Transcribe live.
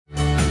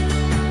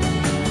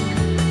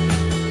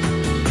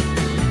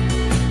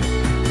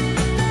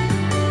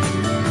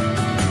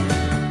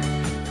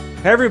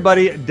Hey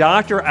everybody,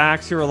 Dr.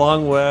 Axe here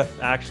along with,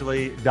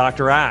 actually,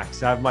 Dr.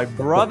 Axe. I have my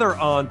brother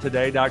on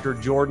today, Dr.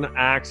 Jordan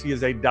Axe. He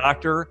is a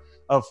doctor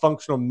of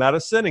functional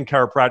medicine and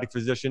chiropractic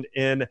physician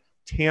in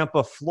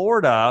Tampa,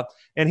 Florida.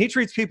 And he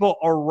treats people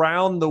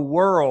around the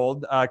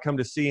world come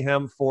to see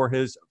him for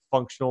his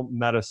functional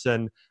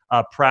medicine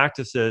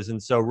practices.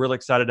 And so really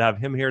excited to have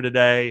him here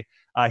today.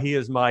 He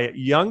is my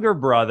younger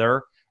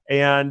brother.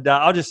 And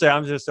I'll just say,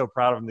 I'm just so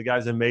proud of him. The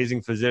guy's an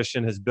amazing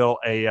physician, has built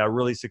a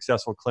really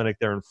successful clinic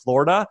there in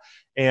Florida.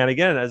 And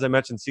again, as I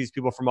mentioned, sees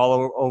people from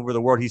all over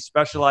the world. He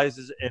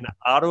specializes in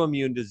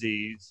autoimmune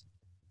disease,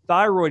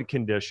 thyroid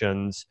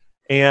conditions,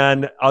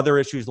 and other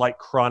issues like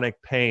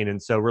chronic pain.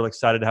 And so really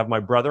excited to have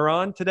my brother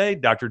on today,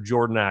 Dr.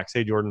 Jordan Axe.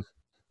 Hey, Jordan.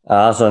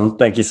 Awesome.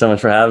 Thank you so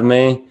much for having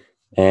me.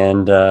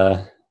 And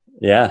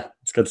yeah,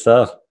 it's good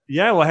stuff.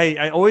 Yeah, well, hey,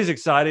 I'm always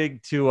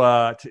excited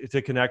to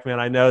connect,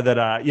 man. I know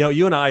that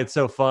you and I, it's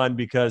so fun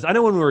because I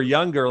know when we were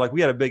younger, like we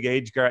had a big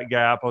age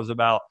gap. I was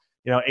about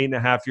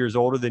 8.5 years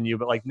older than you,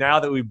 but like now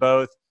that we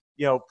both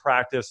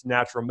practice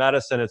natural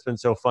medicine, it's been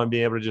so fun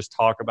being able to just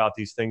talk about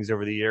these things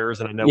over the years.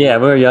 And I know we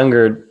were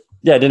younger.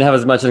 Yeah, I didn't have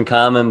as much in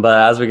common, but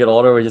as we get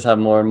older, we just have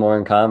more and more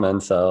in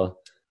common. So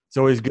it's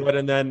always good.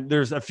 And then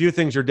there's a few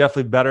things you're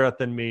definitely better at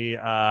than me,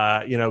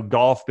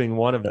 golf being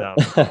one of them.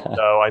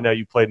 So I know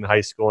you played in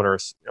high school and are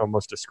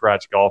almost a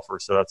scratch golfer.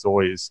 So that's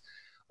always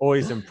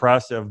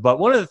impressive. But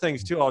one of the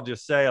things too, I'll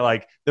just say,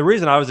 like the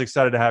reason I was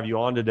excited to have you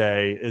on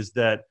today is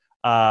that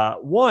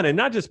one, and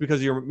not just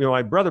because you're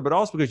my brother, but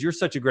also because you're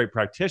such a great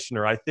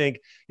practitioner. I think,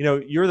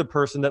 you're the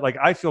person that like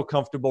I feel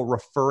comfortable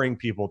referring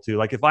people to.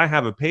 Like if I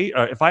have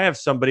if I have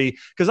somebody,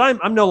 because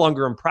I'm no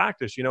longer in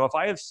practice, if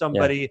I have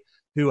somebody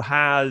who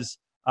has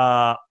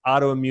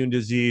autoimmune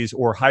disease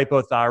or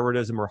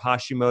hypothyroidism or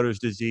Hashimoto's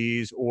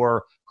disease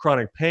or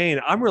chronic pain,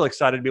 I'm really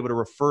excited to be able to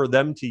refer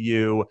them to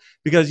you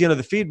because,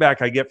 the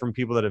feedback I get from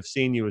people that have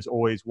seen you is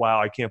always, wow,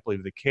 I can't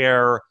believe the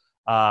care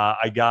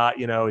I got,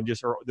 and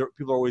just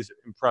people are always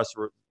impressed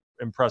with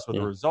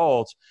the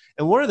results.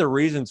 And one of the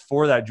reasons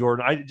for that,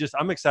 Jordan,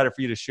 I'm excited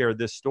for you to share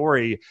this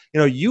story.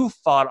 You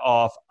fought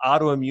off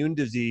autoimmune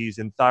disease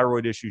and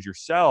thyroid issues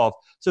yourself.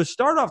 So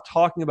start off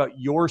talking about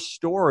your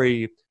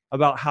story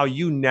about how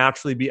you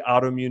naturally beat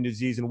autoimmune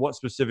disease and what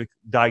specific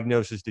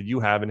diagnosis did you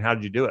have and how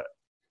did you do it?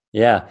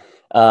 Yeah.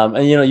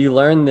 And you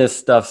learn this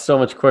stuff so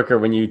much quicker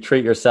when you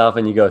treat yourself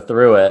and you go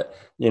through it.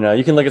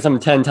 You can look at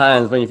something 10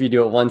 times, but if you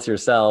do it once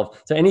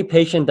yourself. So any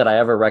patient that I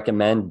ever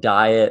recommend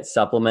diet,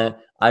 supplement,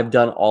 I've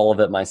done all of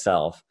it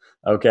myself.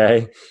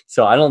 Okay.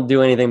 So I don't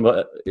do anything,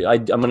 but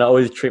I'm going to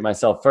always treat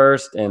myself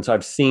first. And so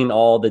I've seen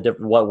all the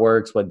different, what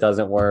works, what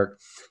doesn't work.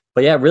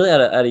 But yeah, really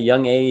at a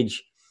young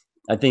age,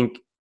 I think,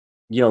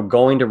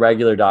 going to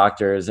regular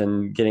doctors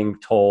and getting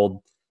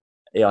told,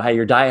 hey,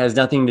 your diet has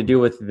nothing to do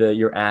with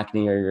your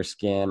acne or your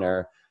skin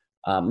or,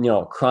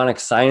 chronic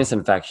sinus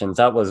infections.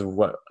 That was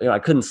what, I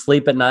couldn't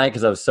sleep at night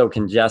because I was so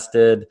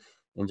congested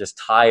and just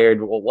tired.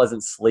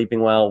 Wasn't sleeping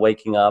well,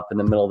 waking up in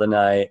the middle of the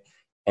night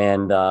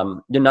and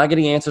you're not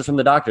getting answers from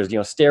the doctors,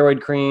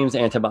 steroid creams,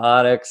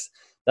 antibiotics.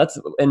 That's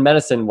in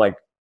medicine. Like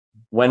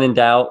when in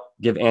doubt,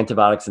 give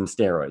antibiotics and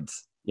steroids.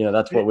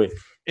 That's what we.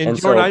 And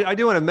Jordan, I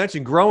do want to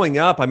mention growing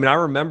up, I mean, I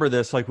remember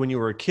this, like when you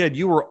were a kid,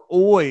 you were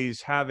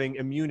always having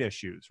immune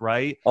issues,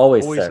 right?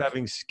 Always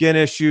having skin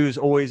issues,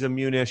 always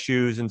immune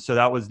issues. And so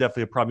that was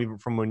definitely a problem even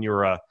from when you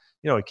were a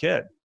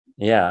kid.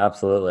 Yeah,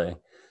 absolutely.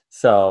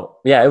 So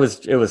yeah, it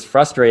was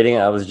frustrating.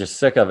 I was just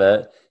sick of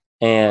it.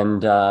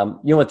 And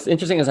what's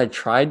interesting is I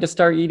tried to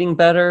start eating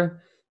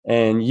better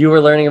and you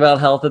were learning about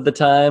health at the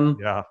time.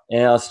 Yeah.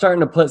 And I was starting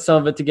to put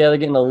some of it together,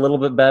 getting a little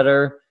bit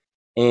better.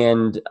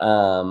 And,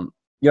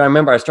 I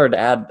remember I started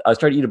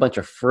to eat a bunch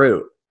of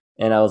fruit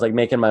and I was like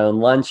making my own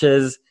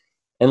lunches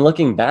and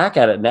looking back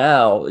at it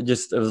now, it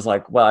was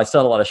like, well, I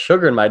still had a lot of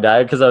sugar in my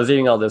diet because I was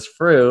eating all this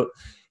fruit.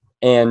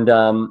 And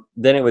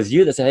then it was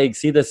you that said, hey,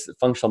 see this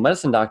functional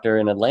medicine doctor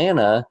in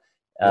Atlanta.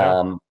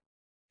 And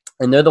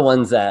they're the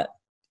ones that,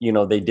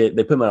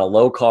 they put me on a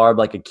low carb,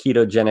 like a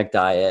ketogenic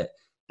diet.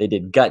 They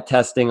did gut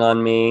testing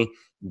on me.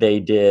 They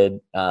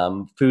did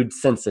food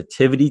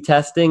sensitivity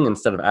testing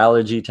instead of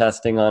allergy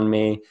testing on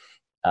me.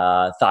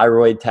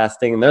 Thyroid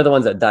testing, and they're the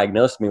ones that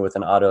diagnosed me with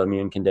an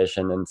autoimmune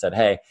condition and said,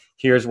 hey,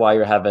 here's why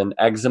you're having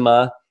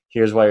eczema,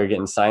 here's why you're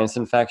getting sinus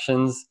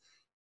infections,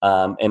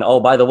 and oh,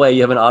 by the way,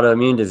 you have an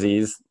autoimmune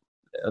disease.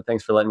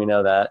 Thanks for letting me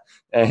know that.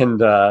 And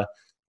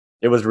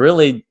it was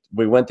really,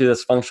 we went through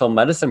this functional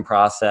medicine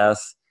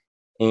process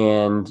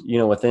and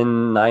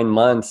within 9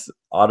 months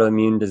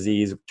autoimmune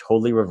disease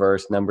totally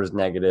reversed, numbers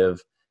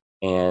negative,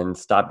 and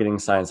stopped getting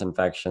sinus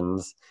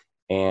infections.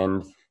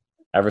 And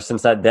ever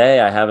since that day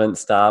I haven't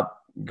stopped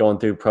going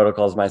through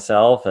protocols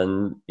myself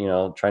and,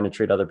 trying to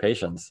treat other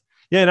patients.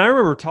 Yeah. And I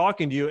remember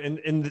talking to you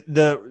and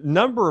the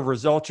number of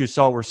results you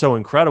saw were so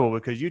incredible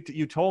because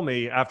you told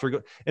me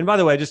and by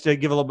the way, just to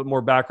give a little bit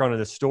more background on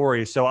the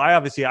story. So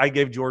I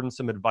gave Jordan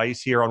some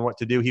advice here on what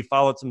to do. He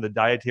followed some of the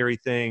dietary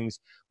things,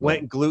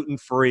 went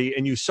gluten-free,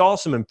 and you saw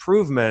some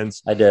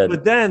improvements. I did.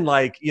 But then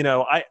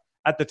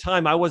at the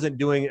time I wasn't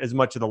doing as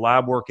much of the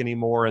lab work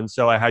anymore. And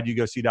so I had you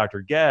go see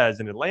Dr. Gez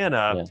in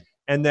Atlanta. Yeah.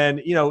 And then,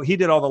 he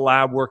did all the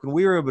lab work and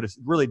we were able to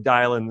really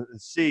dial in and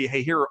see,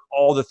 hey, here are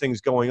all the things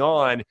going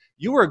on.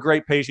 You were a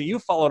great patient. You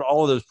followed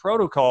all of those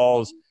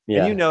protocols.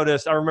 And you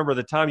noticed, I remember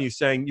the time you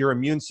saying your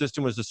immune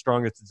system was the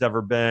strongest it's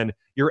ever been.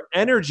 Your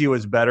energy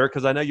was better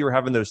because I know you were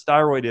having those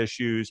thyroid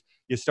issues.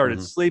 You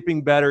started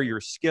sleeping better.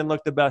 Your skin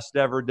looked the best it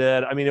ever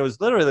did. I mean, it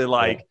was literally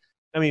like,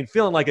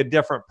 feeling like a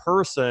different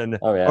person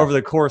over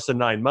the course of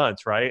 9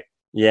 months, right?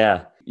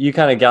 Yeah. You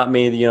kind of got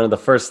me, the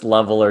first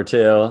level or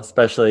two,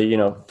 especially,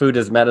 food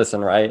is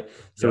medicine, right?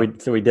 So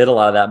we did a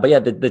lot of that. But yeah,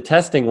 the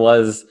testing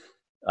was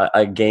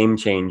a game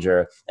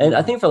changer. And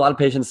I think for a lot of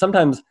patients,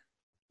 sometimes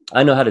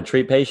I know how to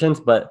treat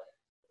patients, but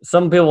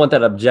some people want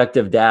that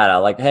objective data.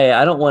 Like, hey,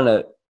 I don't want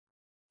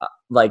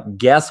to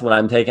guess what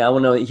I'm taking. I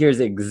want to know here's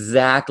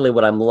exactly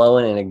what I'm low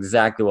in and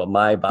exactly what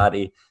my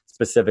body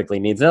specifically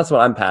needs. And that's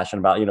what I'm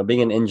passionate about.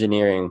 Being in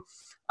engineering,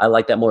 I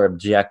like that more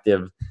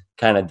objective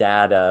kind of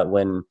data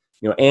when,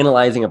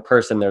 analyzing a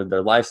person,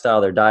 their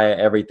lifestyle, their diet,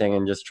 everything,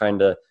 and just trying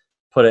to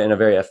put it in a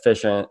very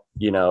efficient,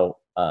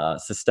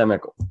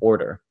 systemic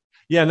order.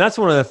 Yeah. And that's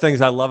one of the things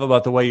I love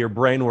about the way your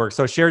brain works.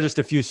 So share just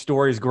a few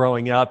stories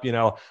growing up.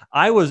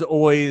 I was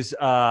always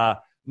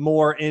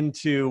more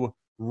into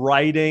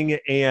writing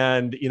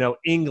and,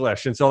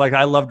 English. And so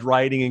I loved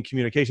writing and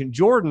communication.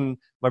 Jordan,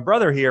 my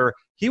brother here,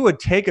 he would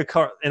take a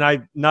car, and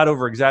I'm not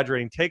over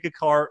exaggerating, take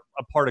apart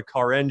a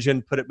car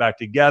engine, put it back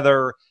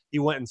together. He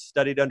went and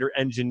studied under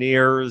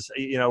engineers,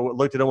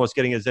 looked at almost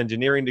getting his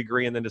engineering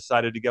degree and then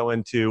decided to go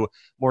into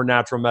more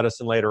natural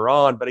medicine later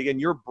on. But again,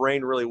 your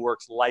brain really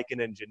works like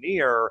an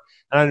engineer.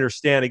 And I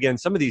understand, again,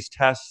 some of these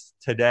tests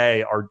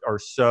today are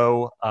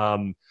so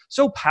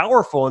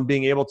powerful in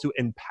being able to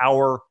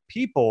empower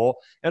people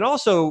and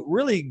also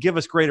really give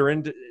us greater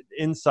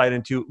insight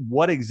into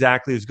what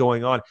exactly is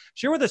going on.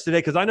 Share with us today,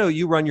 because I know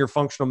you run your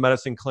functional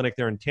medicine clinic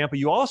there in Tampa.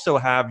 You also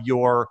have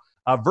your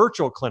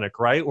virtual clinic,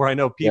 right? Where I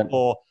know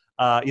people,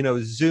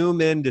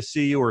 Zoom in to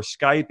see you or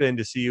Skype in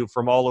to see you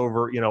from all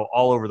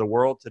over the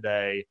world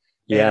today.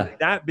 Yeah. And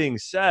that being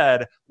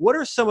said, what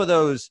are some of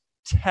those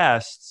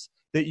tests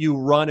that you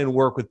run and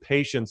work with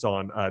patients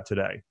on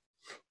today?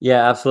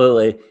 Yeah,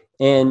 absolutely.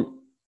 And,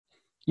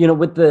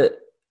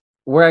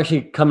 we're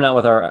actually coming out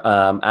with our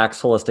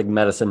Axe Holistic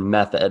Medicine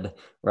method,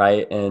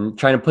 right? And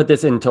trying to put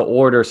this into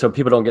order so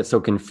people don't get so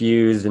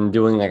confused and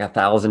doing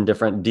 1,000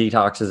 different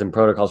detoxes and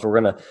protocols.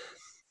 We're going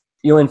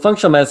to, in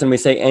functional medicine, we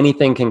say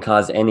anything can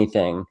cause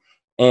anything.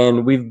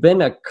 And we've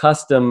been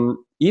accustomed,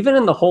 even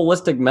in the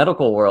holistic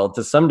medical world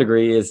to some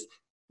degree, is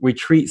we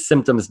treat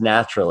symptoms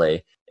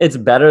naturally. It's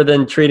better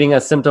than treating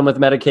a symptom with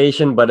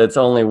medication, but it's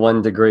only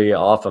 1 degree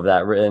off of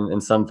that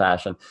in some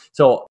fashion.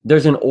 So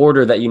there's an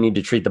order that you need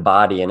to treat the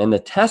body in, and the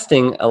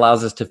testing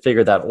allows us to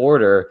figure that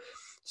order.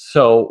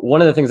 So one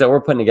of the things that we're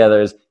putting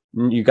together is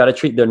you got to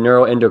treat the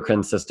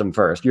neuroendocrine system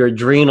first, your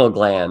adrenal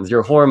glands,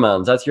 your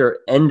hormones, that's your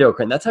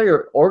endocrine. That's how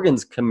your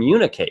organs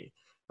communicate,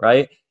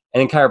 right?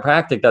 And in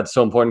chiropractic, that's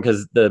so important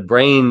because the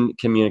brain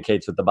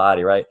communicates with the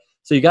body, right?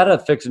 So you got to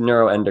fix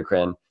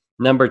neuroendocrine.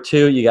 Number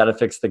 2, you got to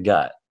fix the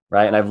gut,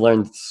 right? And I've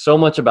learned so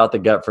much about the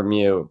gut from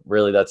you.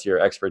 Really, that's your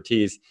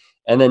expertise.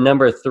 And then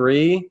number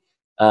 3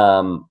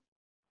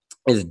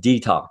 is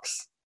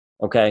detox,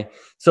 okay?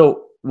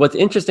 So what's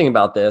interesting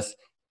about this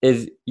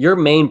is your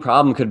main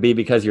problem could be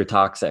because you're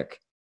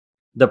toxic.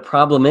 The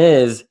problem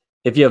is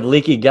if you have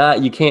leaky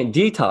gut, you can't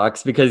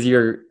detox because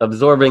you're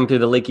absorbing through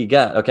the leaky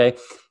gut, okay?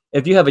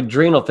 If you have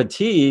adrenal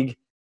fatigue,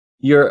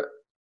 your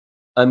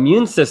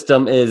immune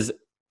system is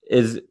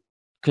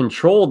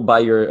controlled by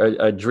your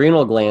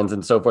adrenal glands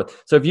and so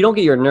forth. So if you don't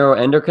get your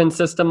neuroendocrine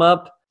system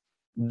up,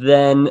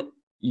 then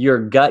your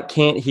gut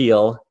can't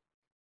heal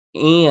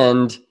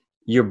and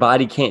your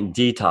body can't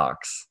detox,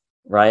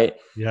 right?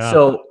 Yeah.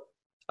 So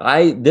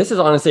this is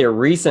honestly a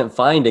recent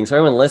finding. So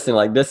everyone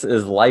listening, this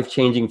is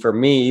life-changing for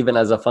me, even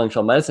as a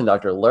functional medicine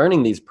doctor,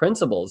 learning these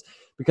principles,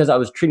 because I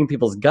was treating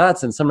people's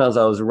guts and sometimes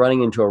I was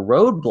running into a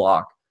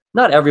roadblock.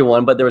 Not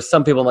everyone, but there was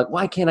some people I'm like,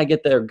 why can't I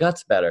get their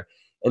guts better?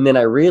 And then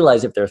I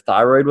realized if their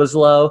thyroid was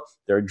low,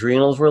 their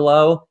adrenals were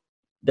low,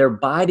 their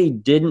body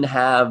didn't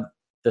have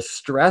the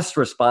stress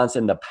response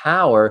and the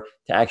power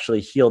to actually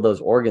heal those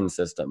organ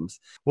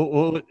systems.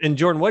 Well, and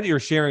Jordan, what you're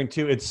sharing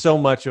too, it's so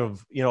much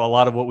of, a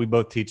lot of what we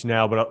both teach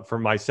now, but for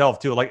myself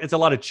too, it's a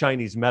lot of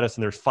Chinese medicine.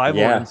 There's 5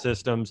 organ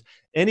systems.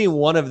 Any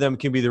one of them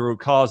can be the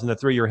root cause, and the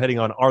 3 you're hitting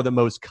on are the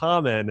most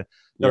common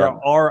that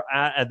are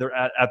at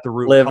the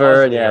root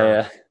liver,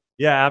 cause.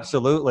 Yeah,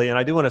 absolutely. And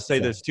I do want to say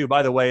this too,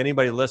 by the way,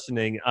 anybody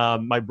listening,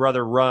 my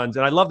brother runs,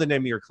 and I love the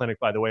name of your clinic,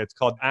 by the way, it's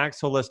called Axe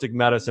Holistic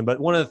Medicine.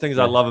 But one of the things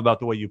I love about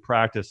the way you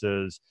practice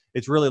is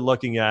it's really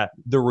looking at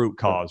the root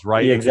cause,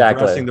 right?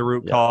 Exactly. Addressing the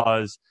root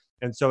cause.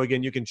 And so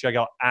again, you can check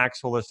out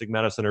Axe Holistic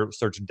Medicine or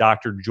search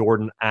Dr.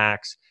 Jordan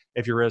Axe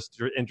if you're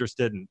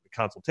interested in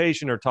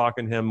consultation or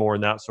talking to him more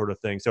and that sort of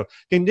thing. So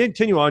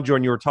continue on,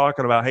 Jordan. You were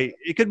talking about, hey,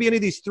 it could be any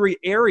of these 3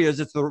 areas.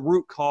 It's the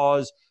root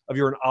cause of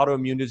your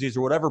autoimmune disease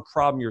or whatever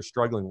problem you're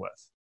struggling with.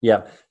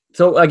 Yeah.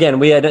 So again,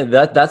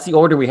 that's the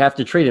order we have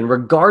to treat in.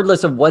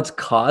 Regardless of what's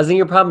causing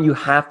your problem, you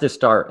have to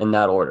start in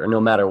that order, no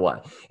matter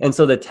what. And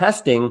so the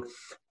testing,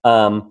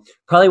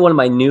 probably one of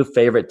my new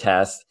favorite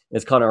tests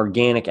is called an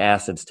organic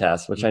acids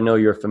test, which I know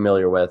you're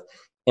familiar with.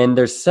 And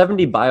there's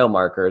 70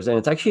 biomarkers, and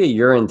it's actually a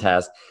urine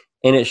test,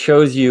 and it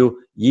shows you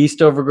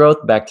yeast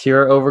overgrowth,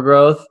 bacteria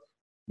overgrowth,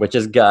 which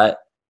is gut,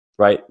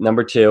 right?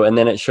 Number 2, and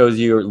then it shows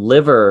you your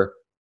liver,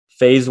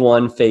 phase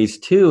 1, phase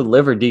 2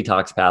 liver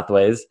detox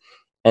pathways.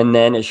 And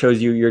then it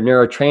shows you your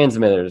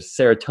neurotransmitters,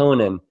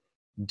 serotonin,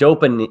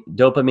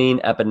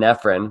 dopamine,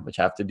 epinephrine, which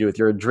have to do with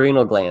your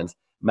adrenal glands,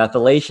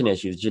 methylation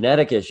issues,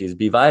 genetic issues,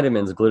 B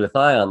vitamins,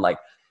 glutathione.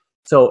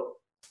 So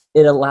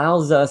it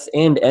allows us,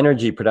 and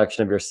energy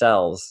production of your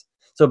cells.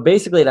 So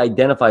basically it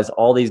identifies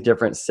all these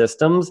different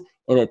systems,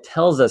 and it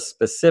tells us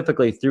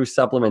specifically through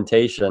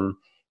supplementation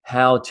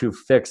how to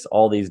fix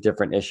all these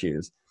different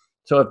issues.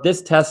 So if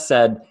this test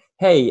said,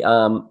 hey,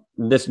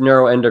 this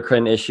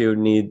neuroendocrine issue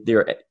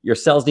your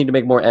cells need to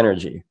make more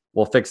energy.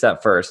 We'll fix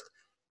that first.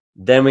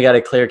 Then we got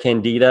to clear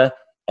candida,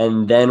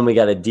 and then we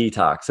got to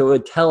detox. So it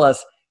would tell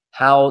us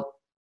how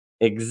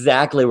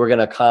exactly we're going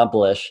to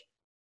accomplish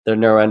the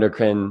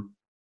neuroendocrine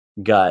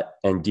gut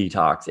and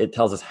detox. It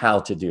tells us how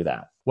to do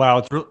that.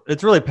 Wow,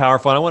 it's really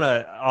powerful. And I want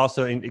to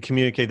also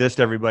communicate this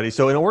to everybody.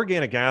 So an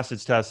organic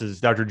acids test, as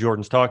Dr.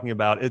 Jordan's talking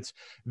about, it's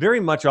very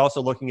much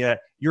also looking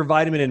at your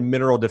vitamin and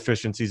mineral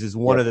deficiencies is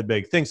one of the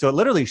big things. So it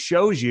literally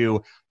shows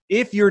you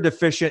if you're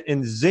deficient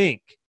in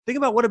zinc. Think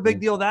about what a big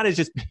deal that is,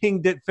 just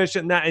being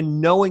deficient in that and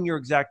knowing your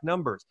exact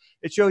numbers.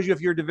 It shows you if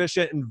you're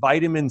deficient in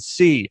vitamin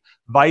C,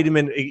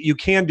 you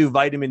can do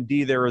vitamin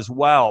D there as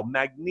well,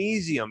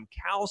 magnesium,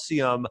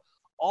 calcium,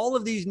 all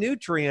of these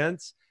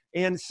nutrients.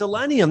 And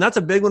selenium, that's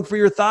a big one for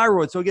your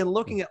thyroid. So again,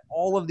 looking at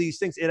all of these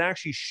things, it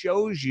actually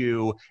shows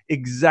you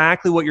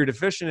exactly what you're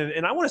deficient in.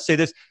 And I want to say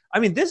this, I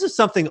mean, this is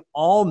something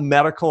all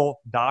medical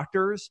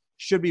doctors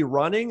should be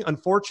running.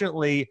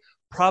 Unfortunately,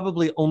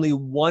 probably only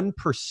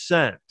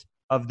 1%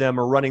 of them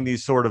are running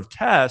these sort of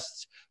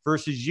tests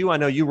versus you. I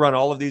know you run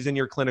all of these in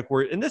your clinic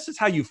and this is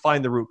how you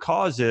find the root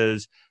cause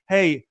is,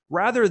 hey,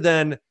 rather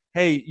than,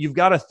 hey, you've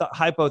got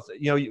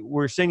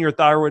we're seeing your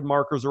thyroid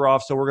markers are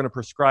off, so we're going to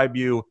prescribe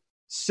you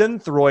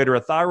Thyroid or a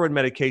thyroid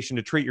medication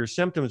to treat your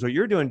symptoms. What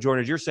you're doing,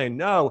 Jordan, is you're saying,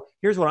 no,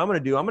 here's what I'm going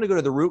to do. I'm going to go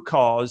to the root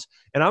cause,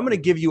 and I'm going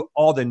to give you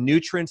all the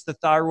nutrients the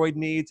thyroid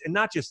needs. And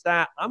not just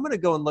that, I'm going to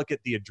go and look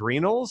at the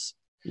adrenals.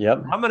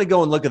 Yep. I'm going to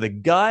go and look at the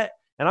gut,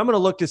 and I'm going to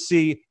look to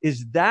see,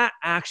 is that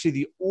actually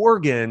the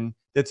organ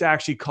that's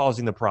actually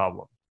causing the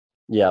problem?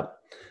 Yeah.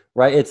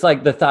 Right. It's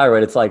like the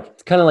thyroid. It's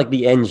kind of like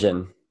the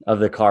engine of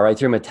the car, right?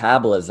 It's your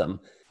metabolism.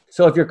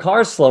 So if your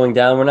car's slowing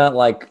down, we're not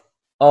like,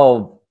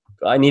 oh,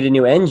 I need a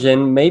new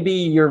engine. Maybe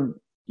you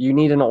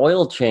need an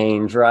oil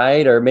change,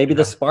 right? Or maybe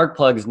the spark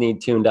plugs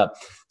need tuned up.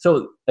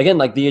 So again,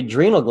 like the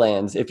adrenal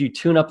glands, if you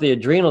tune up the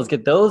adrenals,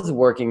 get those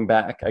working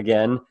back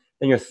again,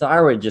 then your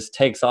thyroid just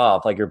takes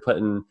off, like you're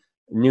putting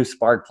new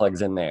spark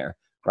plugs in there,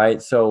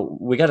 right? So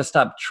we got to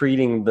stop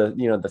treating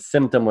the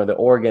symptom or the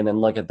organ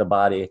and look at the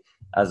body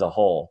as a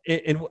whole.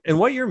 And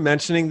what you're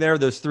mentioning there,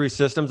 those 3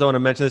 systems, I want to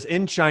mention this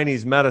in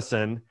Chinese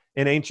medicine.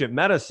 In ancient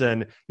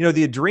medicine,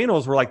 the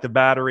adrenals were like the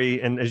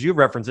battery. And as you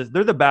referenced it,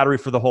 they're the battery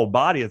for the whole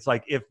body. It's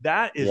like, if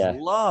that is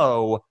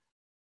low,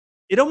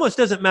 it almost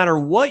doesn't matter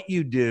what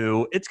you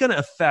do. It kind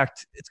of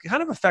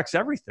affects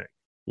everything.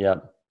 Yeah.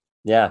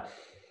 Yeah.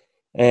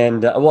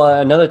 And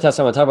another test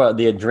I want to talk about,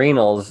 the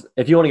adrenals.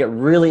 If you want to get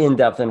really in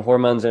depth in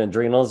hormones and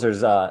adrenals,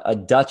 there's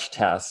a Dutch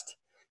test.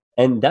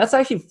 And that's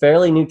actually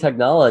fairly new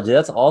technology.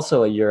 That's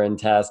also a urine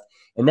test.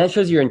 And that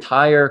shows your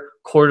entire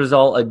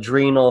cortisol,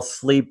 adrenal,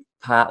 sleep,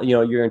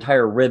 your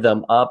entire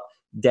rhythm up,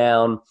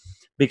 down,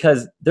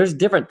 because there's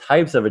different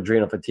types of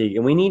adrenal fatigue,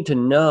 and we need to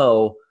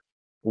know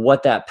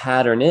what that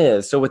pattern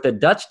is. So with the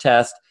Dutch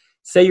test,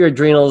 say your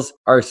adrenals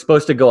are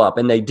supposed to go up,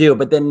 and they do,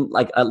 but then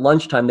like at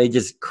lunchtime, they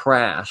just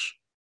crash.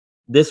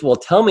 This will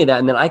tell me that,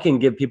 and then I can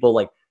give people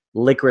like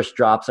licorice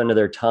drops under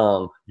their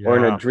tongue or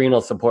an adrenal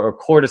support or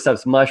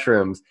cordyceps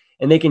mushrooms,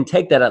 and they can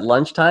take that at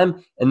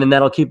lunchtime, and then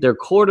that'll keep their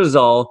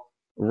cortisol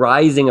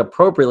rising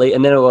appropriately,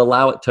 and then it will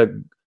allow it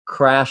to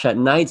crash at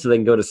night so they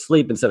can go to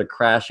sleep instead of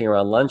crashing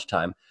around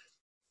lunchtime.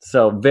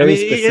 So very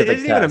specific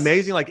it's even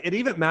amazing. Like it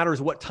even matters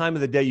what time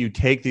of the day you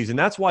take these. And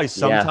that's why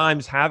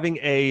sometimes having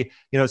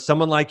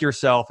someone like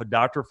yourself, a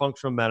doctor of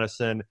functional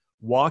medicine,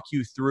 walk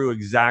you through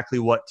exactly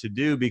what to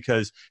do.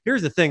 Because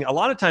here's the thing. A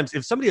lot of times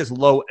if somebody has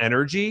low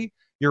energy,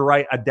 you're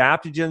right,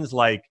 adaptogens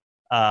like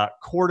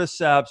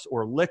cordyceps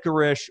or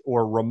licorice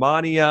or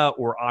Rehmannia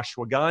or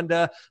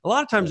ashwagandha, a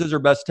lot of times those are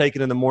best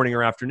taken in the morning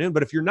or afternoon.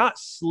 But if you're not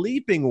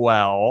sleeping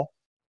well,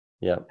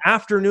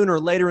 afternoon or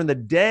later in the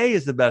day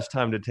is the best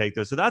time to take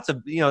those. So that's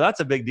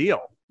a big deal.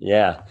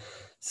 Yeah.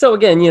 So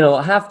again,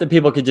 half the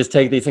people could just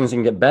take these things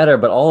and get better,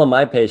 but all of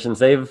my patients,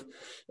 they've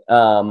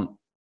done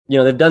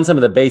some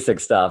of the basic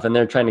stuff and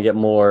they're trying to get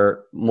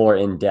more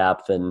in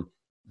depth.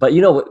 But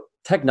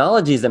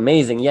technology is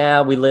amazing.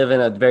 Yeah, we live in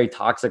a very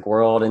toxic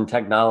world and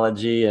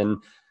technology, and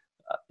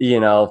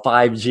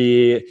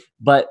 5G.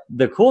 But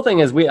the cool thing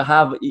is we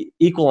have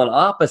equal and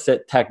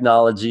opposite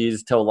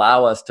technologies to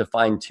allow us to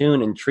fine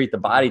tune and treat the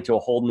body to a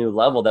whole new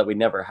level that we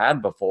never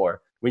had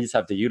before. We just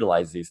have to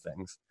utilize these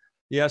things.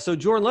 Yeah. So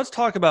Jordan, let's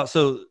talk about,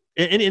 so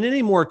in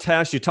any more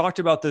tests, you talked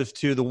about those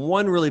two, the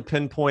one really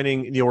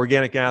pinpointing the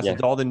organic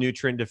acids, all the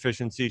nutrient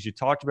deficiencies. You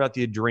talked about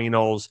the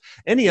adrenals.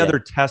 Any other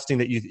testing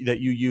that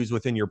you use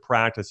within your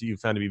practice that you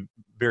found to be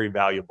very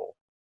valuable?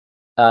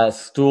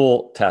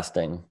 Stool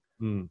testing.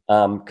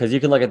 Because you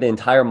can look at the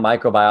entire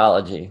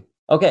microbiology.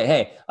 Okay,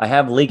 hey, I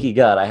have leaky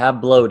gut, I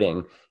have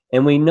bloating.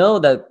 And we know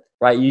that,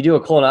 right, you do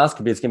a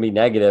colonoscopy, it's going to be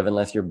negative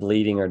unless you're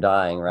bleeding or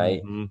dying,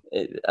 right?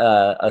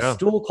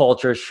 Stool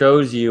culture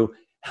shows you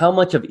how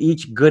much of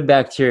each good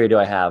bacteria do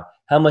I have?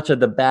 How much of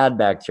the bad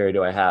bacteria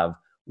do I have?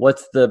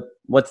 What's the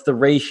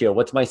ratio?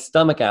 What's my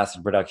stomach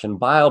acid production,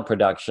 bile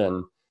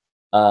production,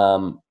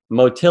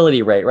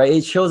 motility rate, right?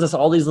 It shows us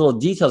all these little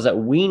details that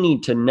we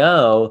need to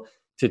know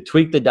to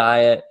tweak the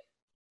diet,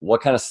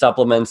 what kind of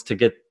supplements to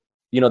get.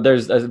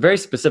 There's a very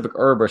specific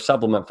herb or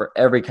supplement for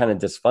every kind of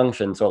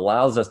dysfunction. So it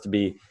allows us to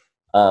be,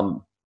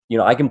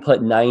 I can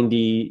put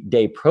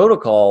 90-day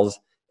protocols,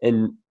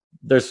 and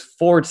there's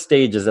 4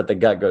 stages that the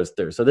gut goes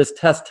through. So this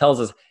test tells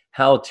us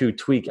how to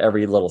tweak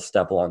every little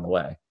step along the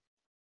way.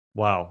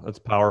 Wow, that's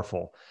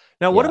powerful.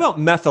 Now, what about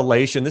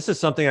methylation? This is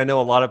something I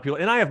know a lot of people,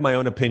 and I have my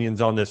own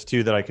opinions on this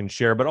too that I can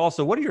share, but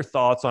also what are your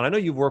thoughts on, I know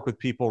you've worked with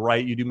people,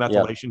 right? You do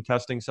methylation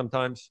testing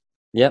sometimes?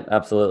 Yep,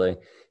 absolutely.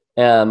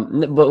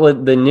 But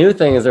what the new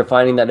thing is, they're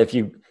finding that if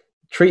you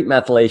treat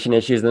methylation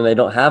issues, then they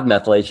don't have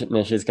methylation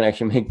issues, can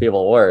actually make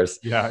people worse.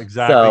 Yeah,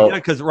 exactly.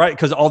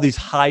 Because all these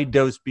high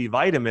dose B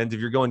vitamins, if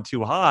you're going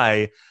too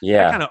high,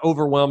 that kind of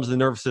overwhelms the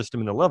nervous system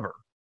and the liver.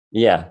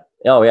 Yeah.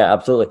 Oh yeah,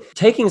 absolutely.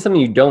 Taking something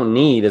you don't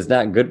need is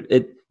not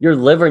good. Your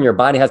liver and your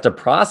body has to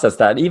process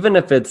that. Even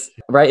if it's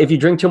right, if you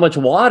drink too much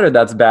water,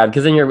 that's bad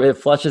because then it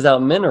flushes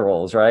out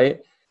minerals,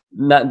 right?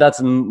 That's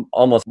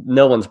almost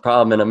no one's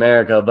problem in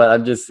America, but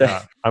I'm just saying.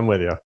 Yeah, I'm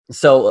with you.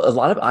 So a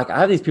lot of, I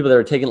have these people that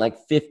are taking like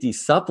 50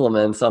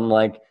 supplements. I'm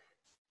like,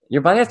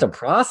 your body has to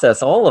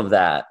process all of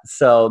that.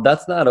 So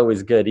that's not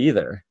always good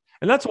either.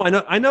 And that's why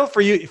I know for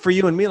you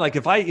and me, like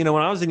if I, when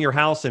I was in your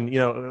house and,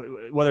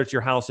 whether it's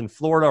your house in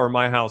Florida or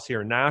my house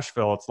here in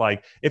Nashville, it's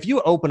like, if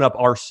you open up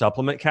our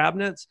supplement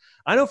cabinets,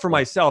 I know for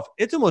myself,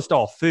 it's almost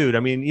all food.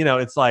 I mean,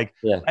 it's like,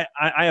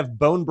 I have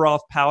bone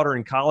broth powder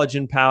and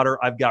collagen powder.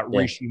 I've got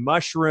reishi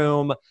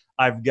mushroom.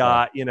 I've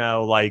got,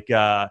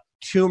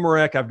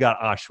 turmeric. I've got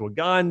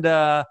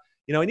ashwagandha.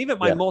 And even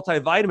my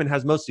multivitamin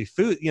has mostly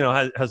food,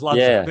 has lots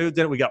of foods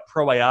in it. We got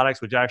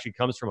probiotics, which actually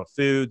comes from a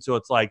food. So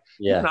it's like,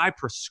 even I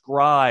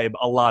prescribe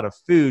a lot of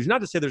foods, not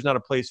to say there's not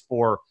a place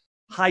for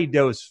high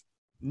dose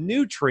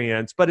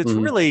nutrients, but it's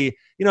really,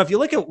 if you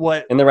look at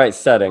what in the right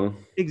setting.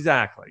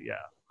 Exactly. Yeah.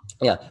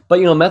 Yeah. But,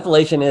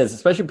 methylation is,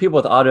 especially people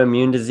with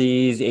autoimmune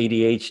disease,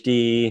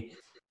 ADHD,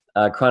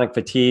 chronic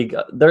fatigue,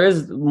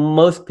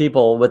 most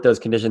people with those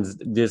conditions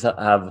just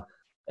have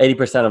 80%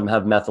 of them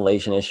have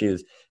methylation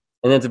issues.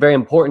 And it's very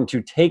important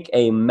to take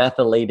a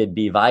methylated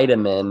B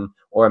vitamin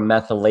or a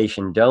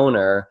methylation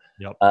donor.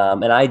 Yep.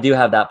 And I do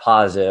have that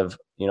positive,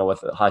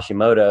 with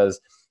Hashimoto's.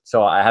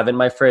 So I have in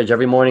my fridge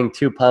every morning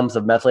 2 pumps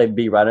of methylated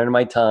B right under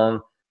my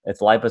tongue.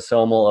 It's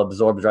liposomal,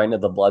 absorbs right into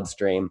the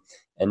bloodstream,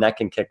 and that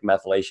can kick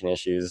methylation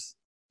issues.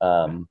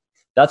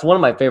 That's one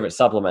of my favorite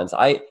supplements.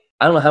 I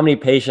don't know how many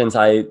patients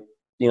they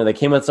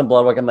came with some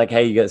blood work. I'm like,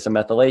 hey, you got some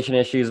methylation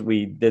issues.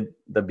 We did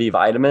the B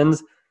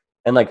vitamins.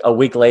 And like a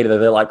week later,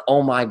 they're like,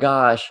 oh my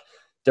gosh,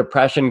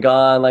 depression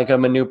gone. Like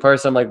I'm a new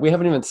person. I'm like, we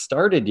haven't even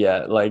started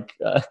yet. Like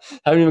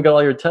haven't even got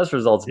all your test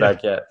results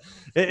back yet.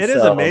 It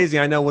is amazing.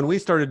 I know when we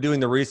started doing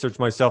the research,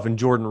 myself and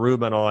Jordan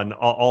Rubin, on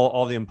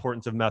all the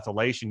importance of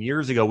methylation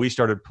years ago, we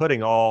started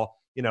putting all,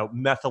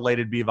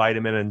 methylated B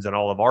vitamins in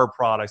all of our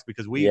products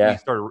because we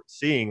started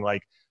seeing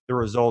like the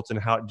results and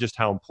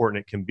how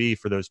important it can be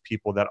for those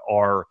people that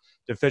are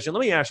deficient.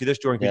 Let me ask you this,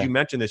 Jordan, because you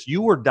mentioned this.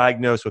 You were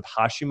diagnosed with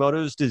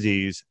Hashimoto's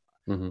disease.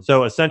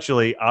 So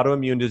essentially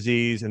autoimmune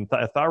disease and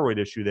a thyroid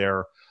issue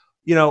there,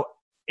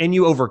 and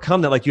you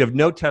overcome that, like you have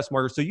no test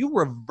markers. So you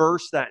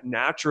reverse that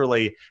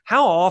naturally.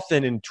 How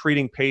often in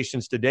treating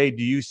patients today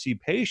do you see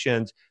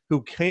patients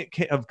who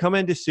have come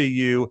in to see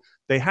you?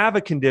 They have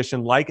a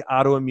condition like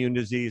autoimmune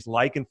disease,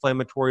 like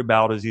inflammatory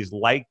bowel disease,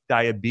 like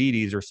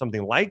diabetes or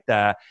something like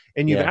that.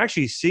 And you've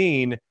actually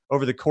seen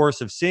over the course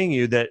of seeing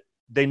you that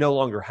they no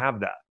longer have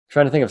that.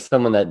 Trying to think of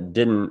someone that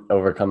didn't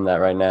overcome that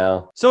right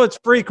now. So it's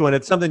frequent.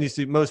 It's something you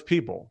see most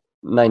people.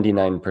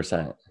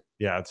 99%.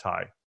 Yeah, it's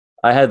high.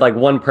 I had like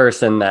one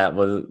person that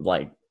was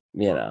like,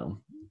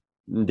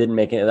 didn't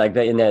make it like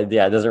that. And it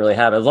doesn't really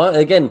happen.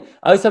 Again,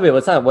 I always tell people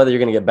it's not whether you're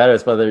going to get better,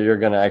 it's whether you're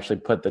going to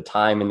actually put the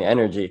time and the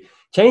energy.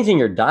 Changing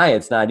your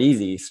diet's not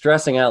easy.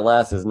 Stressing out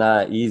less is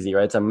not easy,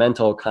 right? It's a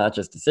mental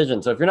conscious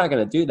decision. So if you're not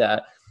going to do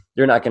that,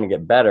 you're not going to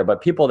get better.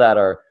 But people that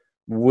are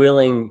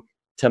willing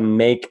to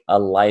make a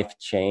life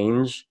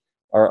change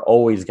are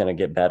always going to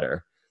get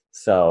better.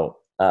 So,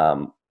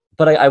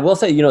 but I will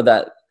say,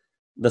 that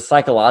the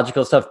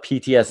psychological stuff,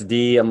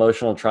 PTSD,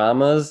 emotional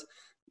traumas,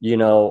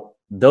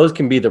 those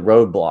can be the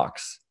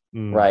roadblocks,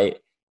 Mm. right?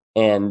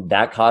 And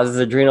that causes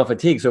adrenal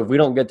fatigue. So if we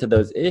don't get to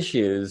those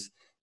issues,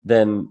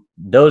 then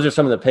those are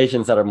some of the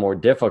patients that are more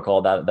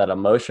difficult, that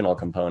emotional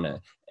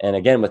component. And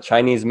again, with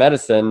Chinese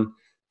medicine,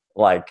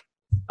 like,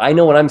 I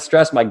know when I'm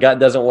stressed, my gut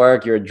doesn't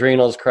work, your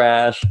adrenals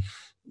crash.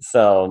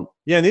 So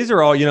yeah, and these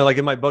are all, like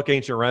in my book,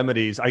 Ancient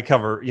Remedies, I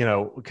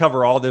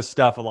cover all this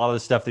stuff. A lot of the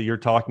stuff that you're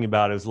talking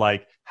about is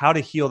like how to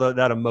heal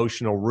that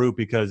emotional root,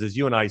 because as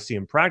you and I see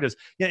in practice,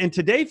 and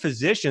today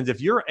physicians, if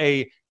you're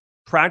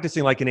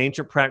practicing like an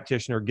ancient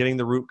practitioner, getting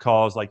the root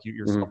cause like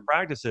yourself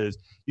practices,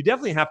 you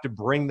definitely have to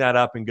bring that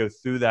up and go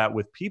through that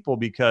with people,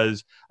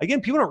 because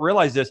again, people don't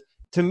realize this.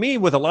 To me,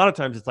 with a lot of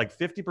times, it's like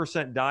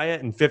 50%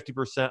 diet and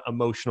 50%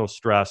 emotional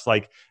stress.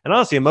 Like, and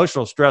honestly,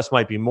 emotional stress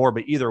might be more,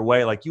 but either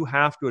way, like you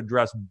have to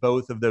address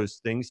both of those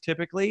things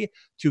typically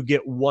to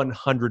get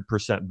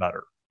 100%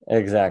 better.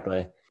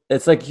 Exactly.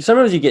 It's like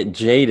sometimes you get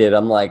jaded.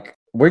 I'm like,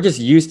 we're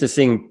just used to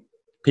seeing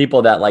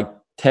people that like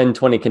 10,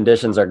 20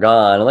 conditions are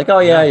gone. I'm like, oh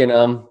yeah,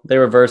 they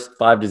reversed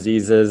 5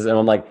 diseases. And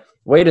I'm like,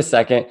 wait a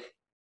second.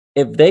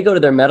 If they go to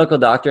their medical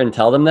doctor and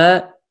tell them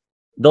that,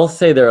 they'll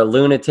say they're a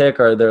lunatic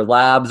or their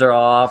labs are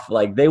off.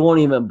 Like they won't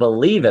even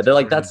believe it. They're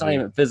like, that's not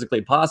even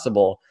physically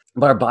possible.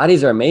 But our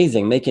bodies are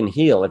amazing. They can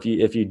heal if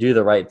you do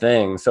the right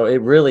thing. So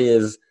it really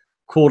is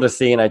cool to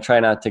see. And I try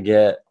not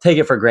to take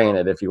it for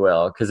granted, if you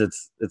will, because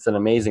it's an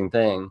amazing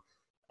thing.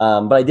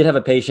 But I did have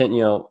a patient,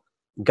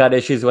 gut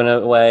issues went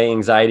away,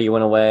 anxiety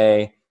went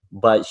away,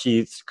 but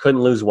she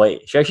couldn't lose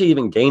weight. She actually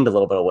even gained a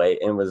little bit of weight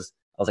and I was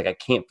like, I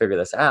can't figure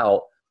this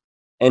out.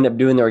 Ended up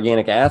doing the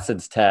organic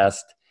acids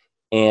test,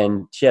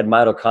 and she had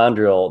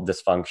mitochondrial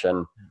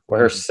dysfunction where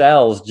her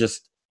cells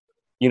just,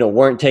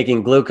 weren't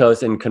taking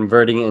glucose and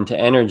converting it into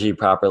energy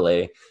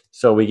properly.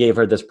 So we gave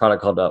her this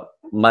product called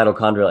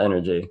mitochondrial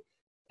energy,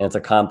 and it's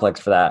a complex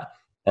for that.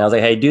 And I was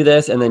like, hey, do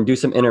this and then do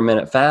some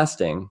intermittent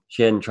fasting.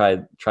 She hadn't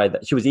tried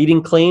that. She was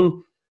eating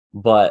clean,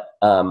 but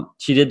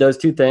she did those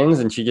 2 things,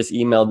 and she just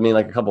emailed me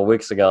like a couple of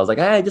weeks ago. I was like,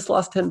 hey, I just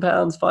lost 10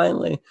 pounds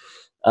finally.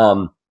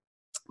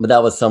 But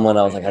that was someone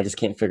I was like, I just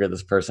can't figure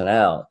this person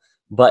out.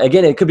 But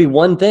again, it could be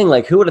one thing.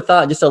 Like, who would have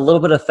thought just a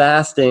little bit of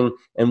fasting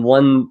and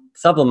one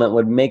supplement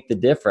would make the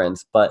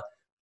difference? But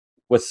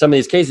with some of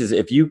these cases,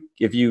 if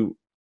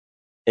you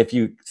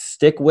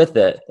stick with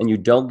it and you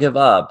don't give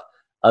up,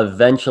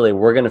 eventually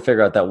we're going to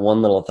figure out that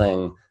one little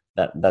thing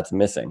that's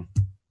missing.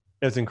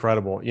 It's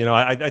incredible.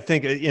 I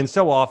think, and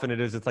so often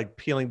it's like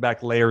peeling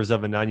back layers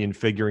of an onion,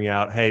 figuring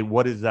out, hey,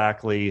 what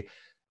exactly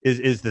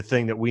is the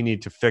thing that we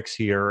need to fix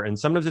here. And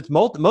sometimes it's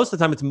most of the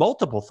time it's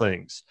multiple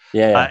things,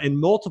 and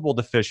multiple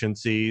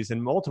deficiencies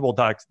and multiple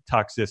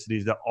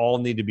toxicities that all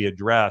need to be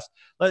addressed.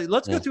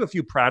 Let's go through a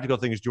few practical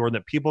things, Jordan,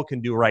 that people can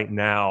do right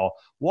now.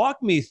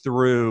 Walk me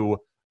through,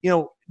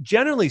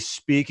 generally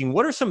speaking,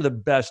 what are some of the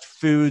best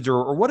foods,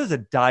 or what does a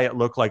diet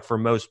look like for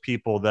most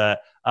people that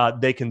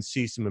they can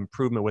see some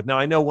improvement with? Now,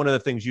 I know one of the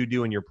things you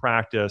do in your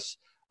practice,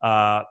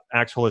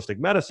 Axe Holistic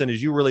Medicine,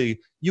 is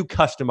you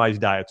customize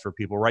diets for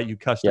people, right? You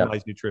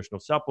customize nutritional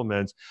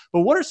supplements.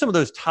 But what are some of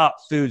those top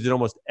foods that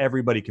almost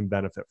everybody can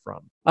benefit from?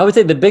 I would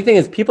say the big thing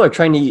is people are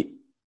trying to eat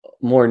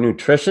more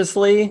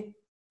nutritiously,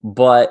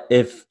 but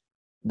if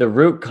the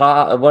root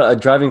cause, what a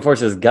driving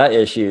force is gut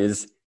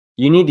issues,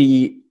 you need to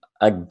eat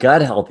a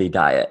gut healthy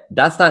diet.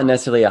 That's not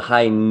necessarily a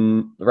high,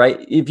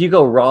 right? If you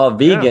go raw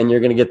vegan, you're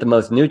going to get the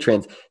most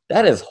nutrients.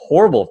 That is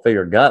horrible for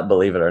your gut,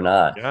 believe it or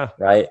not.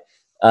 Right.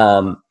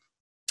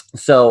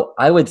 So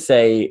I would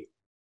say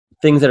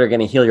things that are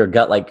going to heal your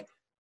gut, like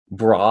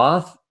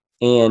broth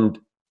and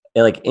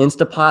like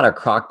Instapot or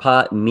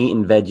crock-pot meat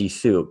and veggie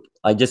soup.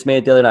 I just made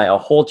it the other night, a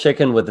whole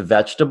chicken with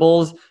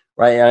vegetables,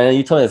 right? I know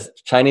you told us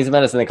Chinese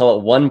medicine, they call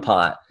it one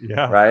pot,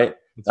 right?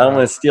 I don't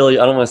want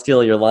to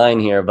steal your line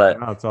here, but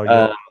no, it's all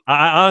good.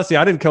 I honestly,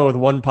 I didn't come with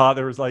one pot.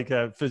 There was like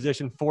a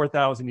physician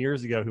 4,000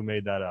 years ago who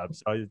made that up.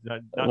 So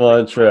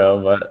well,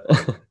 true,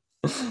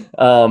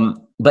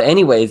 but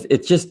anyways,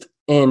 it's just,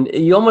 and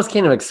you almost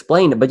can't even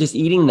explain it, but just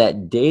eating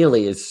that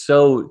daily is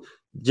so,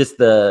 just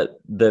the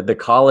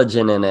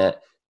collagen in it,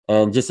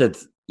 and just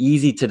it's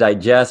easy to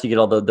digest. You get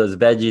all those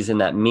veggies in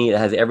that meat. It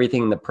has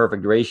everything in the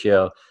perfect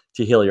ratio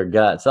to heal your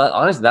gut. So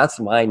honestly, that's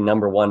my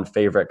number one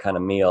favorite kind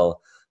of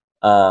meal.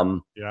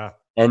 And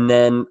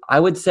then I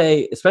would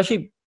say,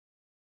 especially,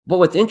 but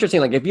what's interesting,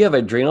 like if you have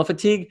adrenal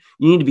fatigue,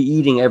 you need to be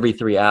eating every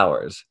 3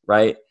 hours,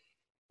 right?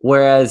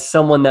 Whereas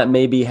someone that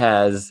maybe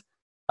has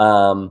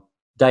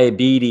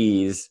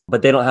diabetes,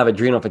 but they don't have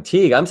adrenal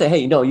fatigue, I'm saying, hey,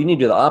 you need to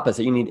do the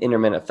opposite. You need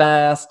intermittent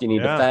fast. You need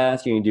to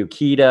fast. You need to do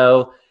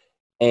keto.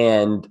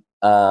 And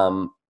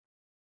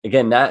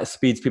again, that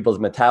speeds people's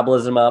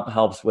metabolism up,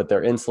 helps with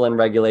their insulin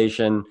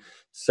regulation.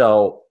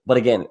 So, but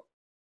again,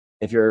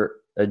 if you're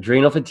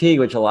adrenal fatigue,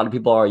 which a lot of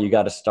people are, you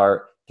got to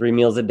start 3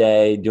 meals a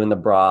day, doing the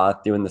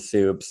broth, doing the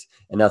soups,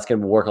 and that's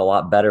going to work a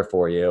lot better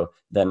for you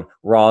than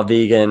raw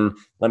vegan.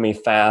 Let me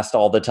fast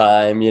all the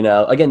time.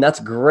 Again, that's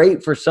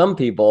great for some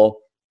people.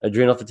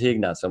 Adrenal fatigue,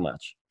 not so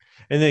much.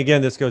 And then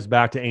again, this goes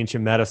back to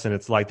ancient medicine.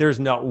 It's like there's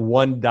not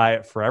one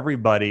diet for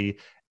everybody.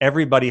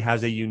 everybody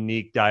has a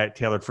unique diet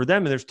tailored for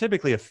them. And there's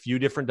typically a few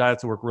different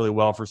diets that work really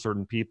well for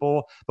certain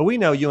people. But we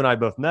know, you and I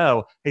both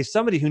know, hey,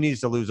 somebody who needs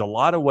to lose a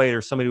lot of weight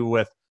or somebody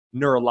with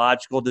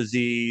neurological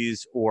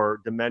disease or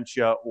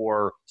dementia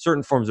or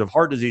certain forms of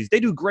heart disease, they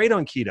do great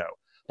on keto.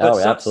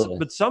 Absolutely.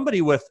 But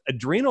somebody with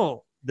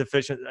adrenal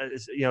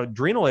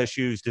adrenal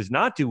issues does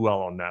not do well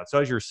on that. So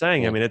as you're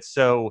saying, I mean, it's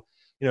so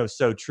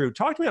true.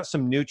 Talk to me about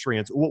some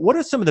nutrients. What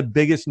are some of the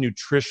biggest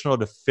nutritional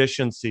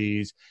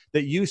deficiencies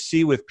that you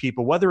see with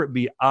people, whether it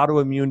be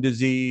autoimmune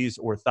disease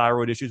or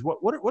thyroid issues?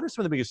 What are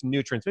some of the biggest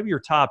nutrients? Maybe your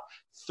top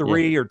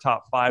 3 or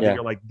top 5 that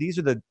you're like, these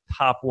are the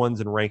top ones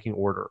in ranking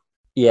order.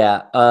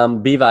 Yeah.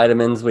 B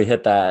vitamins, we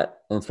hit that,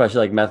 and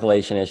especially like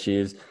methylation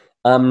issues.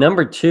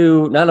 Number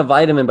 2, not a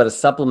vitamin, but a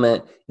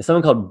supplement, is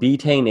something called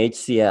betaine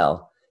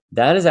HCl.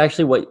 That's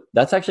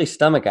actually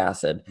stomach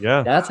acid.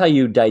 Yeah. That's how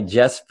you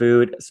digest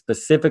food,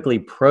 specifically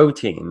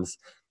proteins.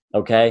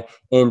 Okay.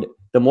 And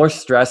the more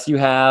stress you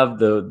have,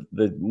 the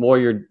more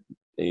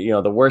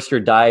the worse your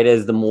diet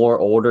is, the more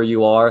older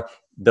you are,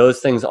 those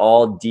things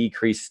all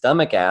decrease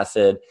stomach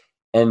acid.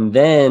 And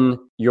then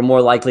you're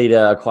more likely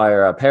to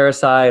acquire a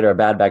parasite or a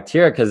bad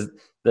bacteria, because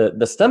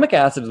the stomach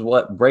acid is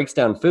what breaks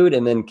down food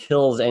and then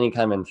kills any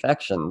kind of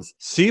infections.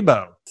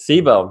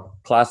 SIBO,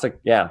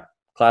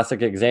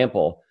 classic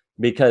example.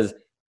 Because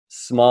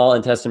small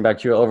intestine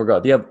bacterial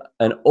overgrowth, you have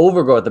an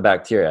overgrowth of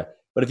bacteria.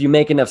 But if you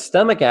make enough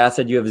stomach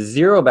acid, you have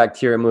 0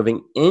 bacteria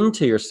moving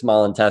into your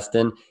small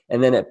intestine,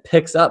 and then it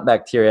picks up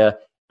bacteria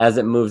as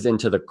it moves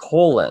into the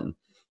colon.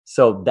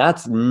 So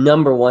that's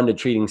number 1 to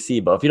treating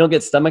SIBO. If you don't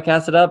get stomach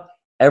acid up,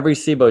 every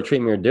SIBO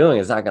treatment you're doing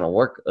is not going to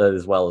work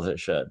as well as it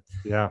should.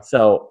 Yeah.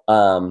 So,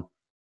 and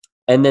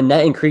then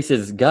that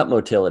increases gut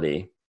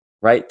motility,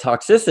 right?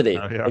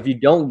 Toxicity. If you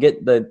don't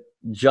get the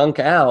junk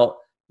out,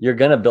 you're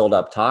going to build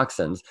up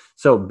toxins.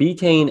 So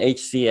betaine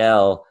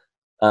HCl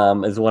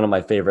is one of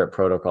my favorite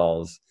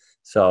protocols.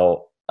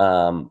 So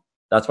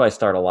that's why I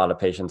start a lot of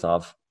patients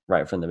off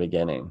right from the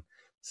beginning.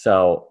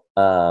 So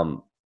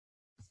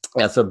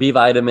so B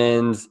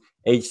vitamins,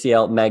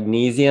 HCl,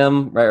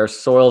 magnesium, right? Our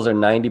soils are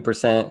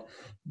 90%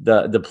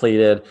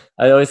 depleted.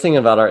 I always think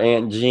about our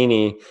Aunt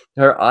Jeannie.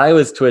 Her eye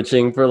was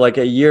twitching for like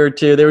a year or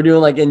 2. They were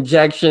doing like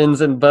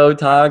injections and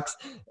Botox,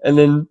 and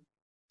then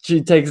she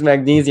takes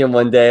magnesium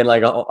one day and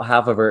like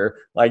half of her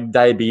like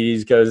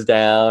diabetes goes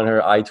down,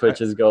 her eye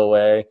twitches go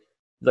away.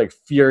 Like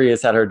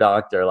furious at her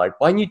doctor, like,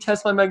 why didn't you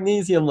test my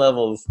magnesium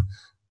levels?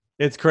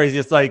 It's crazy.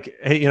 It's like,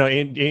 hey,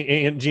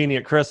 Aunt Jeannie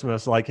at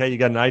Christmas, like, hey, you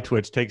got an eye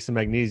twitch, take some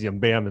magnesium,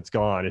 bam, it's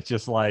gone. It's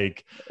just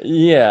like,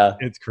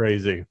 it's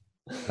crazy.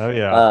 Oh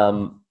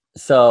yeah.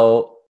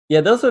 So yeah,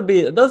 those would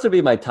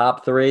be my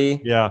top 3.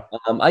 Yeah.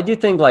 I do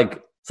think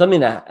like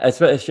something that,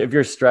 especially if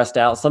you're stressed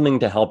out, something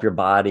to help your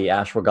body,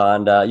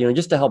 ashwagandha,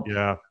 just to help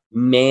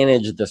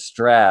manage the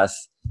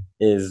stress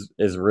is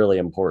really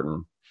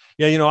important.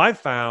 Yeah, I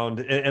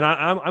found, and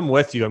I'm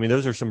with you. I mean,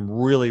 those are some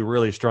really,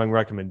 really strong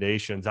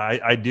recommendations.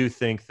 I do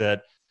think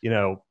that,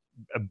 a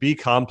B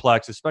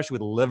complex, especially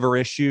with liver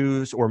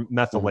issues or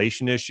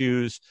methylation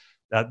issues,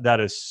 that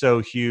is so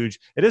huge.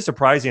 It is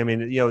surprising. I mean,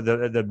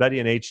 the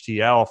betaine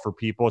HCl for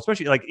people,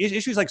 especially like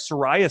issues like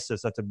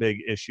psoriasis, that's a big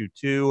issue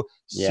too.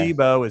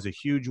 SIBO is a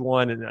huge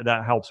one, and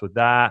that helps with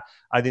that.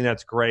 I think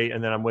that's great.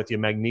 And then I'm with you,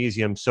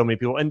 magnesium. So many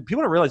people, and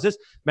people don't realize this,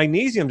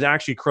 magnesium is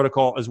actually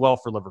critical as well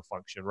for liver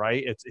function,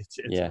 right? It's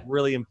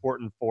really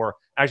important for,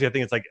 actually, I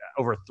think it's like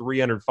over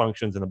 300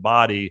 functions in the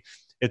body.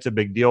 It's a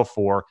big deal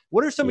for.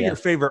 What are some of your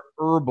favorite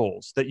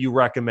herbals that you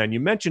recommend? You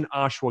mentioned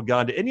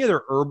ashwagandha. Any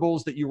other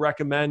herbals that you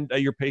recommend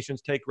your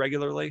patients take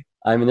regularly?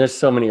 I mean, there's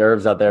so many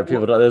herbs out there.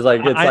 People don't, there's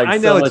like, it's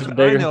like so much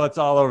bigger. I know it's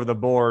all over the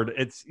board.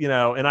 It's,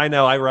 and I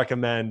know I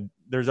recommend,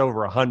 there's over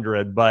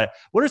 100, but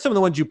what are some of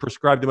the ones you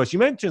prescribe the most? You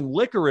mentioned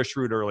licorice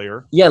root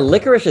earlier. Yeah,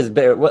 licorice is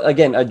big.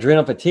 Again,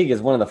 adrenal fatigue is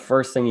one of the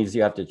first things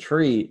you have to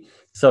treat.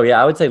 So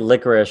yeah, I would say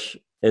licorice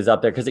is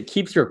up there because it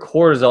keeps your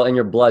cortisol in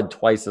your blood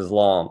twice as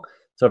long.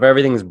 So if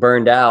everything's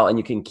burned out and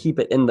you can keep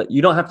it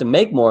you don't have to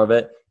make more of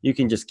it. You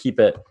can just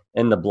keep it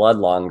in the blood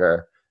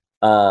longer.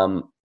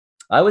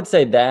 I would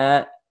say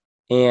that,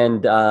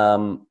 and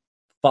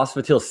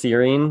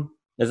phosphatidylserine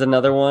is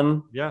another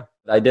one. Yeah.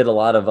 I did a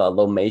lot of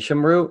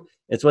lomatium root.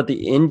 It's what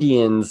the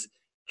Indians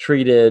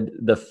treated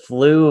the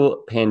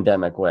flu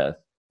pandemic with,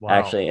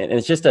 actually. And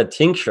it's just a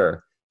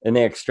tincture, and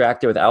they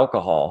extract it with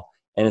alcohol,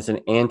 and it's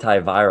an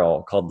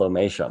antiviral called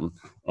lomatium.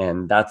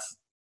 And that's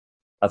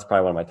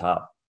probably one of my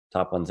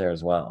top ones there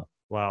as well.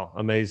 Wow.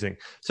 Amazing.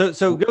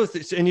 So go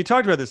and you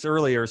talked about this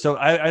earlier. So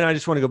I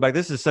just want to go back.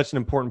 This is such an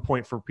important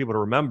point for people to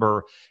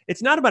remember.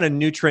 It's not about a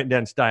nutrient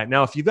dense diet.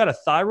 Now, if you've got a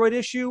thyroid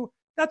issue,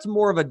 that's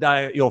more of a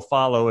diet you'll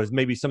follow as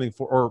maybe something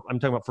or I'm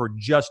talking about for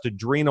just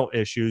adrenal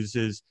issues.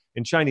 Is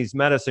in Chinese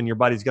medicine, your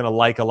body's going to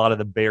like a lot of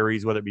the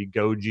berries, whether it be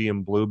goji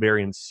and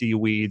blueberry and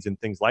seaweeds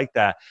and things like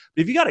that.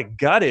 But if you got a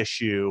gut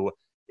issue,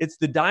 it's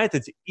the diet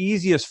that's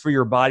easiest for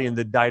your body and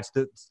the diet's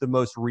that's the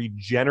most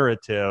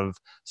regenerative.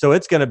 So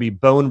it's going to be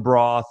bone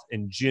broth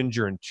and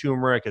ginger and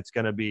turmeric. It's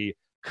going to be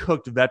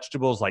cooked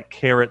vegetables like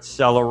carrots,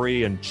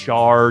 celery, and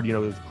chard,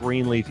 those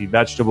green leafy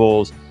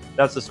vegetables.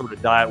 that's the sort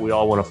of diet we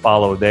all want to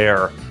follow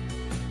there.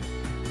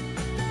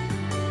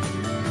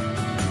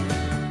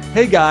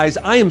 Hey guys,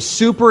 I am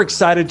super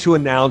excited to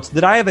announce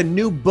that I have a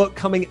new book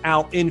coming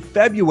out in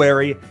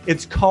February.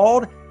 It's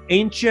called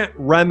Ancient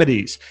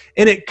Remedies,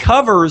 and it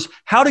covers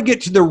how to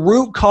get to the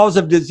root cause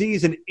of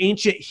disease and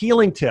ancient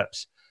healing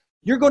tips.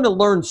 You're going to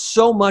learn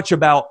so much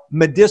about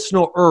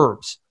medicinal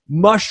herbs,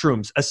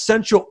 mushrooms,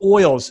 essential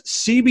oils,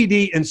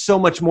 CBD, and so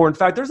much more. In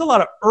fact, there's a lot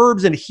of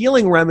herbs and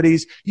healing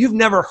remedies you've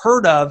never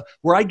heard of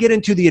where I get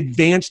into the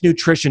advanced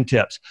nutrition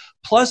tips.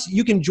 Plus,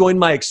 you can join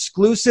my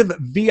exclusive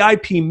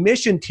VIP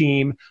mission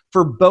team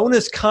for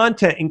bonus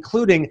content,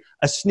 including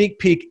a sneak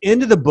peek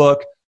into the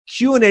book,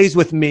 Q&As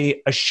with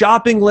me, a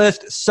shopping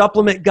list,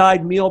 supplement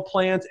guide, meal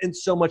plans, and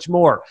so much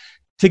more.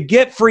 To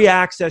get free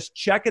access,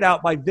 check it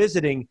out by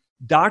visiting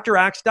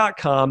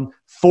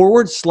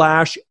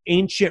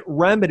draxe.com/ancient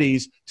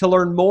remedies to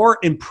learn more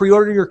and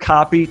pre-order your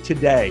copy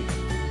today.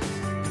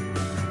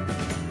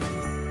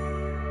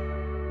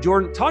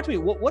 Jordan, talk to me.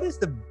 What is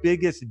the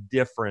biggest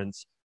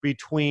difference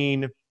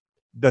between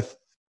the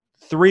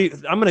three?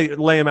 I'm going to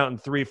lay them out in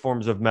three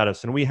forms of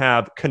medicine. We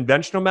have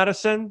conventional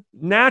medicine,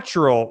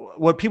 natural,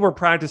 what people are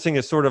practicing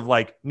is sort of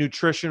like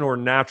nutrition or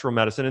natural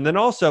medicine, and then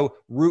also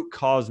root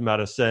cause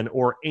medicine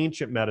or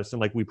ancient medicine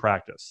like we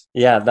practice.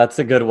 Yeah, that's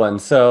a good one.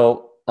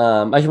 So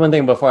actually one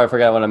thing before I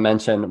forget, I want to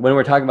mention when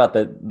we're talking about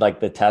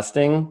the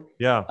testing,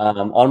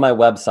 on my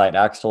website,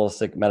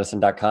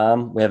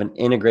 axholisticmedicine.com, we have an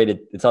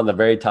integrated, it's on the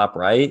very top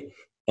right.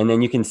 And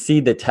then you can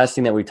see the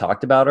testing that we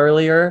talked about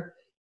earlier.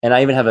 And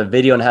I even have a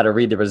video on how to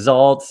read the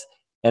results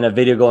and a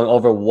video going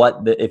over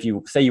if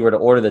you say you were to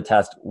order the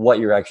test, what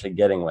you're actually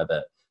getting with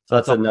it. So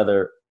that's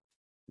another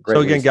great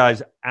So again,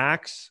 resource. guys,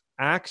 Axe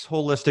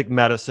Holistic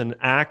Medicine,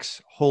 Axe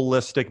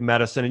Holistic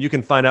Medicine. And you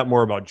can find out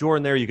more about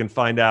Jordan there. You can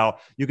read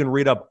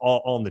up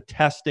all on the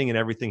testing and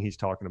everything he's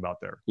talking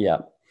about there. Yeah.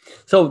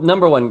 So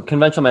number one,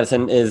 conventional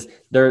medicine is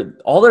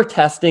all their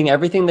testing,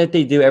 everything that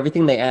they do,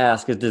 everything they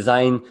ask is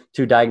designed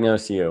to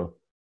diagnose you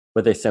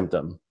with a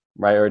symptom,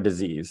 right? Or a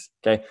disease.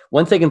 Okay.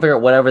 Once they can figure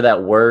out whatever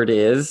that word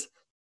is,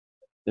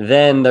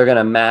 then they're going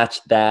to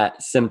match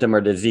that symptom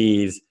or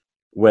disease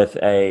with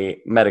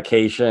a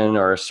medication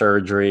or a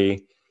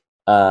surgery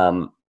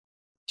to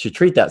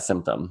treat that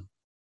symptom.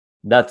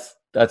 That's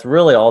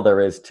really all there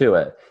is to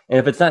it. And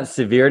if it's not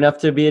severe enough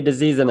to be a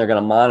disease, then they're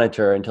going to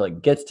monitor until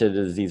it gets to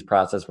the disease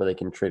process where they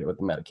can treat it with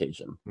the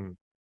medication.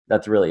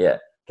 That's really it.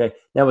 Okay.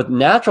 Now with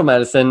natural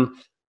medicine,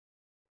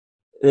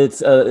 it's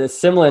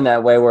similar in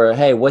that way where,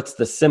 hey, what's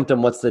the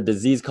symptom? What's the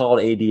disease called?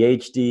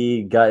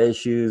 ADHD, gut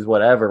issues,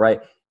 whatever,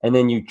 right? And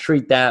then you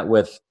treat that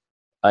with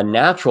a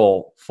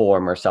natural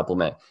form or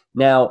supplement.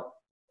 Now,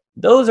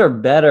 those are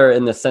better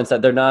in the sense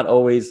that they're not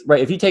always,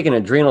 right? If you take an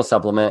adrenal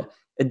supplement,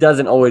 it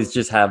doesn't always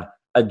just have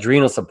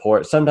adrenal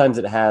support. Sometimes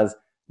it has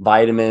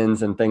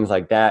vitamins and things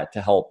like that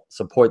to help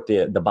support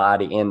the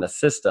body and the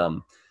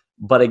system.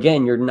 But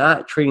again, you're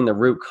not treating the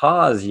root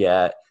cause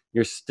yet.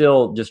 You're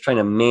still just trying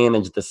to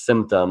manage the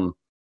symptom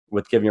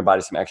with giving your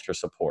body some extra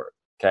support.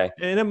 Okay.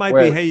 And it might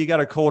be, hey, you got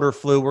a cold or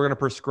flu, we're going to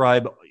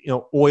prescribe,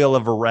 oil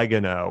of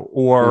oregano,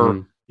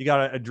 or you got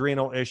an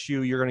adrenal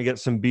issue, you're going to get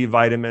some B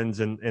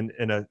vitamins and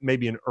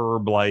maybe an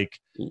herb like,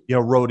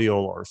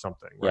 rhodiola or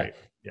something. Right.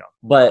 Yeah.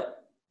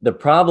 But the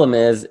problem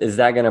is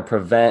that going to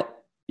prevent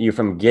you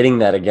from getting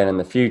that again in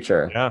the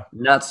future? Yeah.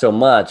 Not so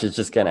much. It's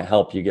just going to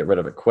help you get rid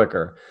of it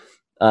quicker.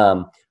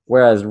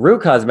 Whereas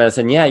root cause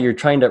medicine, you're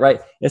trying to,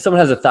 right? If someone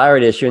has a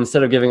thyroid issue,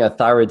 instead of giving a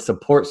thyroid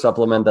support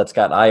supplement that's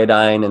got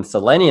iodine and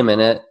selenium in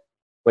it,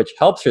 which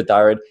helps your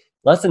thyroid,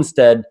 let's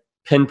instead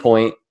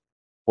pinpoint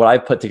what I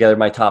put together,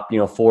 my top,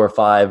 4 or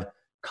 5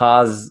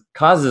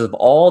 causes of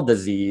all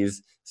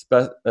disease,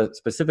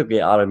 specifically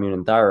autoimmune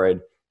and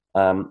thyroid,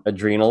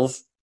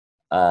 adrenals,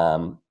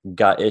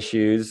 gut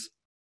issues,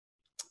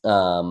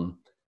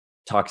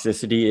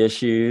 toxicity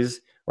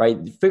issues,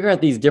 right? Figure out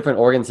these different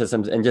organ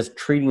systems and just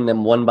treating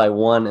them one by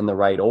one in the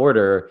right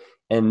order.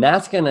 And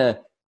that's going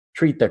to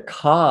treat the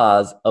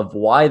cause of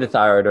why the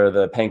thyroid or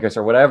the pancreas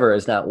or whatever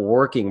is not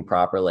working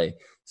properly.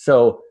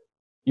 So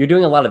you're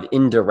doing a lot of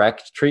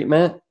indirect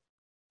treatment,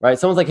 right?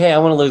 Someone's like, hey, I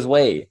want to lose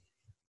weight.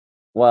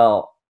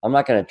 Well, I'm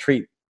not going to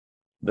treat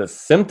the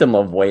symptom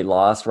of weight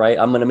loss, right?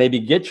 I'm going to maybe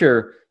get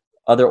your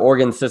other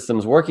organ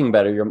systems working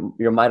better,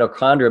 your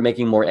mitochondria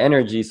making more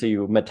energy so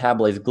you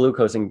metabolize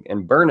glucose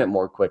and burn it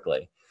more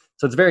quickly.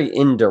 So it's very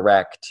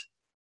indirect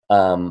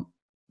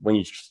when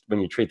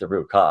you treat the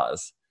root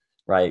cause,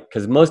 right?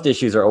 Because most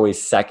issues are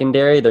always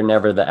secondary. They're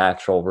never the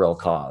actual real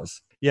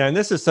cause. Yeah, and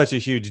this is such a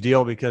huge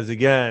deal because,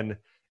 again,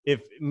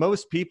 if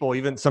most people,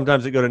 even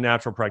sometimes that go to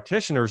natural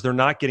practitioners, they're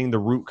not getting the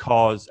root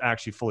cause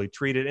actually fully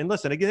treated. And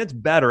listen, again, it's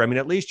better. I mean,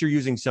 at least you're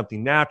using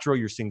something natural.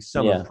 You're seeing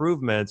some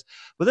improvements.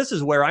 But this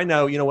is where I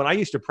know, when I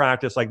used to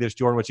practice like this,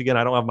 Jordan, which again,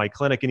 I don't have my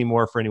clinic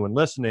anymore for anyone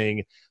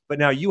listening, but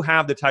now you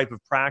have the type of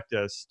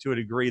practice to a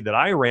degree that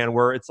I ran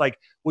where it's like,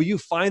 well, you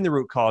find the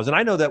root cause. And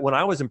I know that when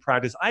I was in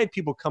practice, I had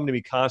people come to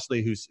me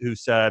constantly who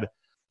said,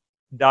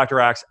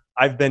 Dr. Axe,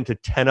 I've been to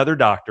 10 other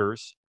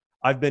doctors.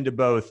 I've been to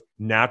both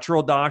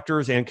natural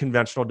doctors and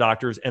conventional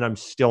doctors, and I'm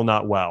still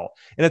not well.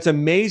 And it's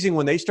amazing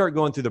when they start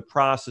going through the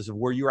process of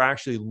where you're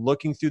actually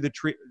looking through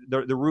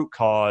the root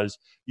cause,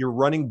 you're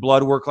running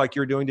blood work like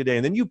you're doing today,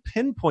 and then you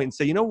pinpoint and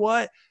say, you know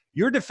what?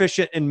 You're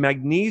deficient in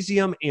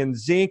magnesium and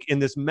zinc in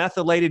this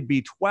methylated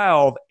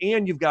B12,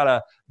 and you've got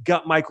a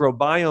gut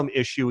microbiome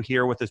issue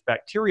here with this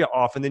bacteria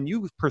off. And then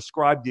you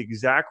prescribe the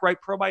exact right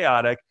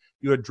probiotic,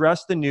 you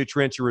address the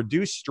nutrients, you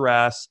reduce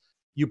stress,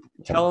 you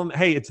tell them,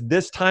 hey, it's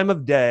this time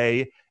of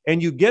day,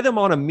 and you get them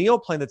on a meal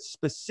plan that's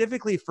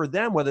specifically for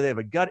them, whether they have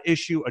a gut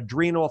issue,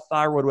 adrenal,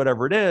 thyroid,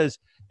 whatever it is.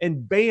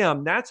 And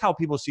bam, that's how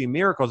people see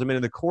miracles. I mean,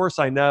 in the course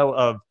I know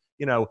of,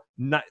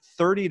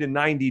 30 to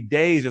 90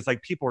 days, it's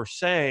like people are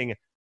saying,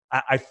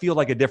 I feel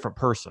like a different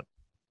person.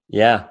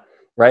 Yeah,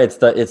 right.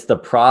 It's the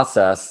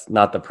process,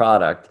 not the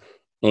product.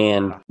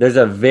 And there's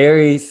a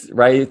very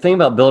right thing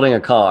about building a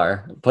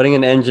car, putting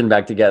an engine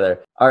back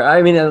together. Or,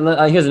 I mean,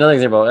 here's another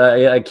example: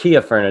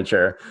 IKEA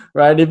furniture,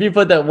 right? If you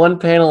put that one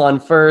panel on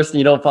first and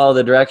you don't follow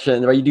the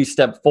direction, right? You do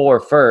step 4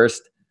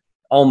 first.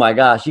 Oh my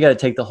gosh, you got to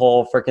take the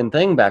whole freaking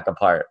thing back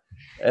apart.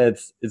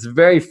 It's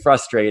very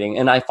frustrating,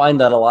 and I find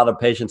that a lot of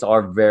patients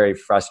are very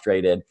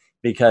frustrated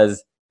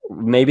because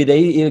maybe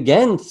they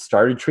again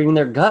started treating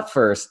their gut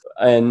first,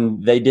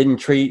 and they didn't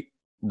treat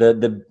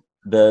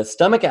the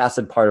stomach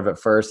acid part of it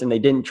first, and they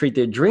didn't treat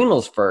the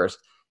adrenals first,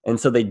 and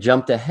so they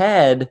jumped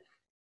ahead,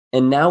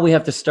 and now we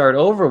have to start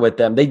over with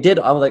them.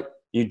 I'm like,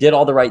 you did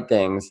all the right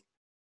things,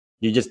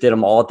 you just did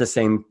them all at the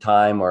same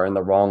time or in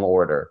the wrong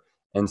order.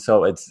 And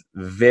so it's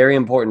very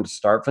important to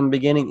start from the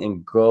beginning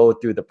and go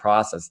through the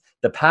process.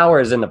 The power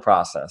is in the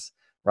process,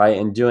 right?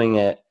 And doing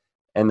it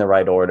in the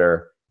right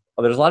order.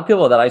 There's a lot of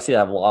people that I see that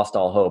have lost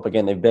all hope.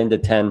 Again, they've been to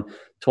 10,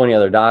 20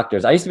 other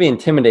doctors. I used to be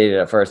intimidated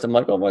at first. I'm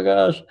like, oh my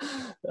gosh,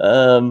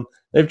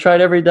 they've tried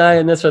every diet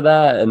and this or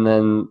that. And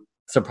then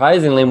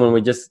surprisingly, when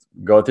we just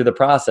go through the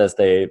process,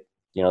 they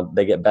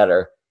get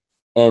better.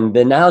 And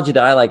the analogy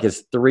that I like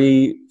is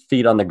 3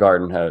 feet on the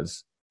garden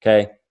hose.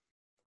 Okay.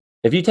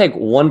 If you take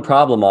one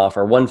problem off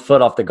or 1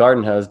 foot off the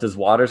garden hose, does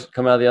water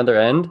come out of the other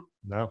end?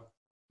 No.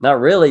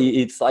 Not really.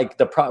 It's like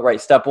right.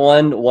 Step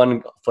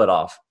 1 foot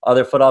off,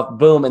 other foot off,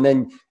 boom. And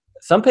then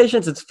some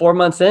patients, it's 4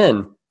 months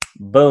in,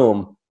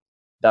 boom,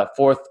 that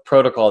 4th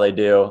protocol they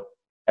do,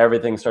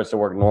 everything starts to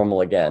work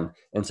normal again.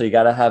 And so you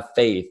got to have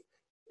faith,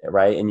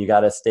 right? And you got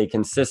to stay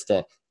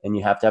consistent, and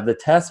you have to have the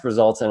test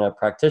results in a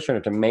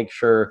practitioner to make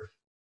sure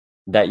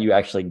that you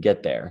actually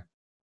get there.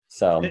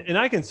 So, and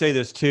I can say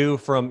this too,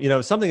 from,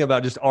 something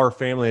about just our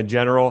family in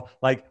general,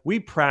 like we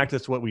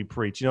practice what we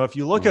preach. If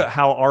you look at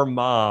how our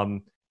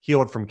mom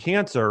healed from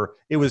cancer,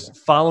 it was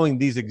following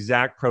these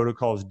exact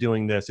protocols,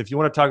 doing this. If you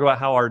want to talk about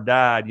how our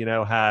dad,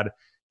 had,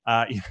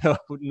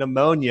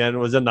 pneumonia and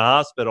was in the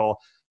hospital,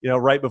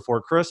 right before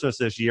Christmas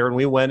this year, and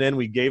we went in,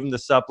 we gave him the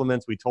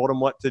supplements, we told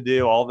him what to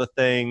do, all the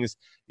things,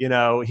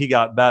 he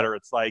got better.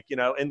 It's like,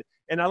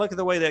 and I look at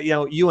the way that,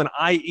 you and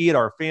I eat,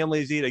 our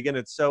families eat. Again,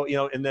 it's so,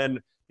 and then,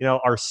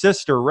 our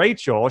sister,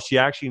 Rachel, she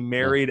actually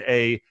married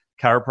a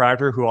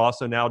chiropractor who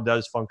also now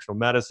does functional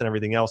medicine,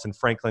 everything else in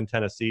Franklin,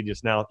 Tennessee,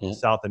 just now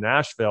south of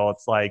Nashville.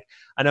 It's like,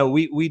 I know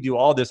we do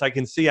all this. I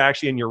can see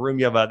actually in your room,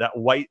 you have that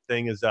white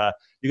thing is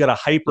you got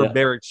a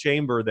hyperbaric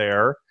chamber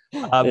there.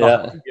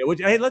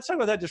 Which, hey, let's talk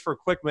about that just for a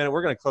quick minute.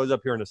 We're going to close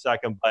up here in a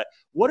second, but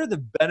what are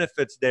the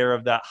benefits there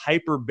of that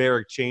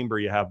hyperbaric chamber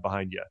you have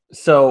behind you?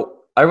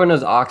 So everyone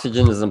knows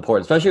oxygen is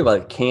important, especially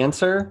like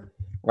cancer,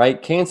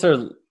 right?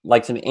 Cancer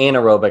likes an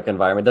anaerobic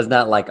environment, does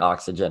not like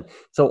oxygen.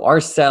 So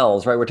our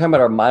cells, right? We're talking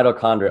about our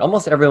mitochondria.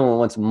 Almost everyone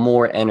wants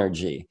more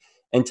energy.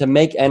 And to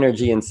make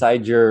energy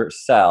inside your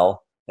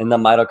cell in the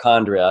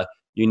mitochondria,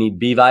 you need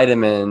B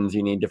vitamins,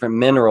 you need different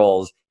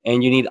minerals,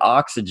 and you need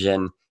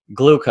oxygen,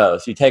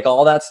 glucose. You take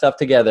all that stuff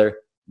together,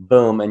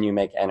 boom, and you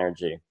make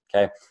energy.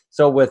 Okay.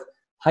 So with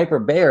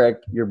hyperbaric,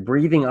 you're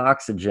breathing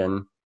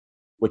oxygen,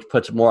 which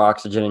puts more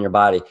oxygen in your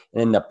body. And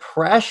then the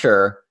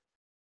pressure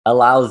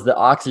allows the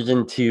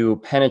oxygen to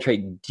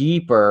penetrate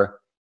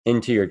deeper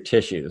into your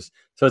tissues.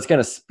 So it's going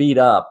to speed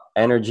up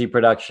energy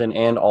production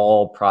and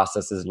all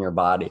processes in your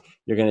body.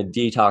 You're going to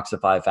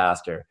detoxify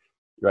faster,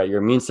 right?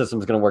 Your immune system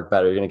is going to work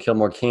better. You're going to kill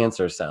more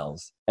cancer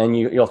cells. And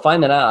you'll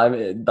find that out.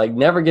 Like,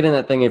 never get in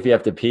that thing if you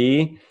have to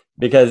pee,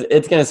 because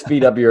it's going to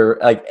speed up your,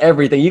 like,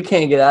 everything. You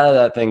can't get out of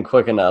that thing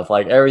quick enough.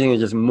 Like, everything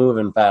is just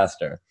moving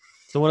faster.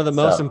 So one of the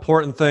most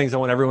important things I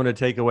want everyone to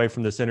take away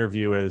from this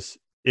interview is,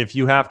 if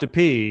you have to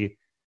pee,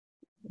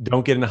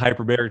 don't get in a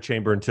hyperbaric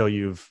chamber until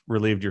you've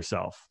relieved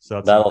yourself.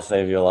 So that'll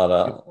save you a lot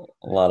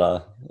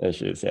of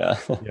issues. Yeah.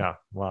 Yeah.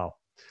 Wow.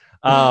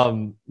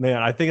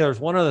 Man, I think there's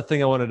one other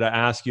thing I wanted to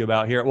ask you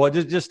about here. Well,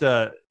 just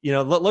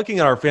looking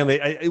at our family,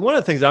 one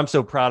of the things I'm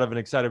so proud of and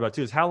excited about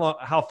too is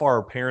how far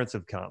our parents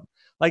have come.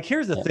 Like,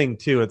 here's the thing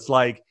too. It's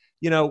like,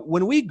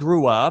 when we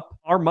grew up,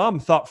 our mom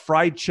thought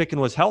fried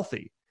chicken was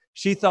healthy.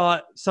 She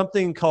thought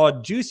something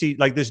called juicy,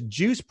 like this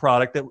juice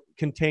product that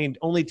contained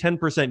only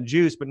 10%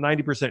 juice, but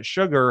 90%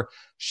 sugar.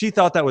 She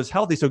thought that was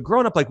healthy. So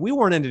growing up, like, we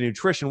weren't into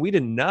nutrition. We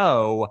didn't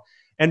know.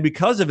 And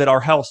because of it, our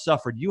health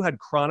suffered. You had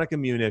chronic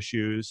immune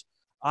issues.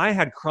 I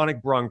had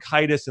chronic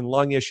bronchitis and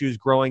lung issues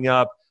growing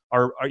up.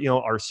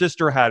 Our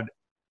sister had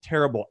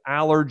terrible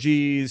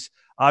allergies.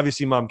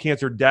 Obviously, mom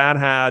cancer. Dad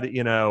had,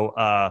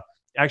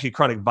 actually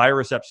chronic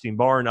virus,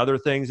 Epstein-Barr, and other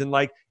things. And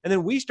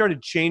then we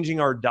started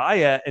changing our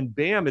diet, and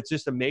bam, it's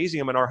just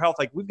amazing. I mean, our health,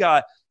 like we've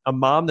got a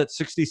mom that's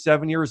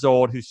 67 years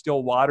old who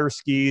still water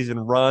skis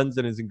and runs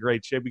and is in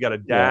great shape. We got a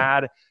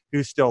dad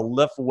who still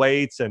lift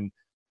weights, and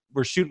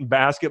we're shooting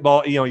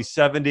basketball. He's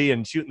 70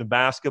 and shooting the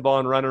basketball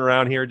and running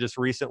around here just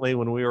recently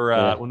when we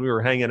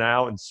were hanging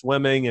out and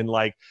swimming and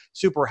like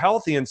super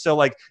healthy. And so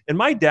and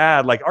my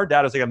dad, our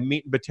dad is like a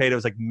meat and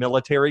potatoes, like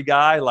military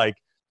guy. Like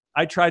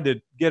I tried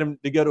to get him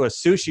to go to a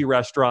sushi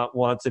restaurant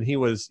once, and he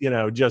was,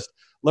 just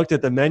looked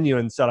at the menu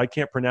and said, "I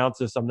can't pronounce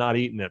this. I'm not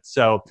eating it."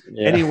 So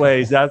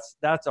anyways, that's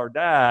our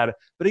dad.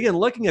 But again,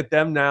 looking at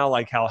them now,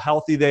 like how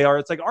healthy they are,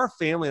 it's like our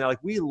family now,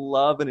 like we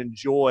love and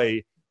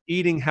enjoy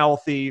eating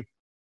healthy,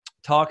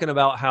 talking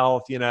about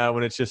health,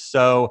 and it's just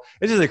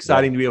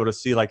exciting to be able to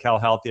see like how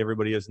healthy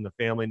everybody is in the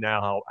family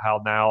now, how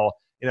now,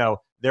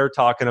 they're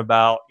talking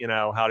about,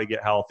 how to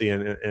get healthy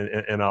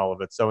and all of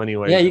it. So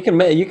anyway. Yeah, you can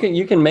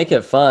make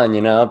it fun,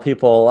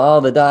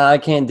 people, the diet, I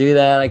can't do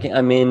that.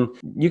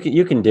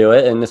 You can do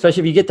it. And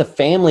especially if you get the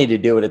family to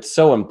do it, it's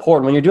so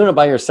important. When you're doing it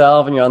by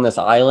yourself and you're on this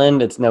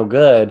island, it's no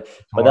good.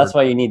 But that's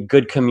why you need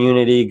good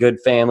community, good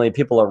family,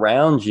 people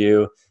around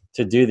you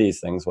to do these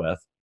things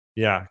with.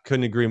 Yeah,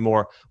 couldn't agree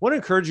more. I want to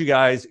encourage you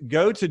guys,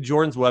 go to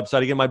Jordan's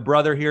website. Again, my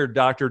brother here,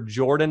 Dr.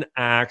 Jordan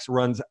Axe,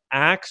 runs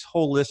Axe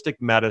Holistic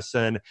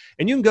Medicine.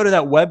 And you can go to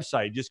that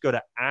website. Just go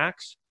to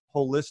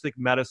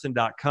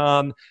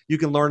axeholisticmedicine.com. You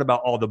can learn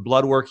about all the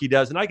blood work he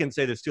does. And I can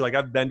say this too,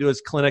 I've been to his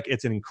clinic.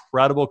 It's an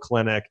incredible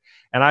clinic.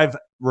 And I've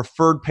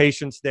referred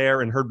patients there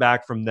and heard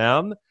back from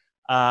them.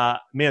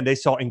 They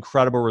saw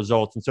incredible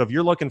results. And so if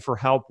you're looking for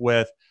help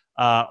with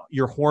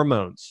your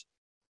hormones,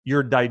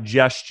 your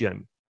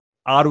digestion,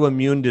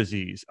 autoimmune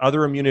disease,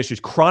 other immune issues,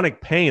 chronic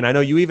pain. I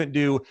know you even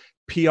do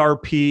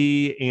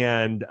PRP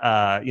and,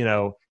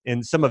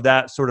 and some of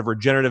that sort of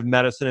regenerative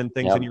medicine and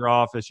things in your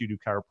office. You do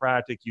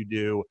chiropractic, you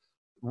do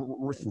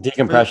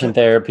decompression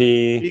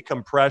therapy,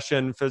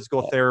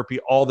 physical therapy,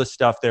 all the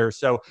stuff there.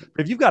 So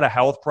if you've got a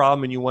health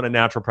problem and you want a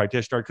natural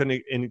practitioner, I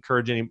couldn't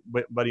encourage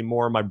anybody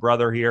more. My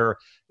brother here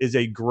is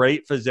a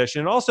great physician.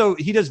 And also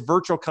he does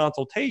virtual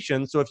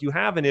consultations. So if you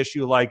have an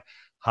issue like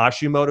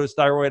Hashimoto's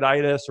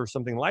thyroiditis or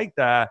something like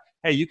that,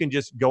 hey, you can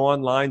just go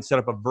online, set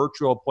up a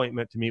virtual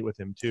appointment to meet with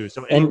him too.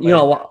 So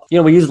anyway,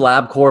 and we use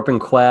LabCorp and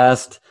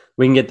Quest.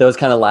 We can get those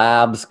kind of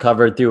labs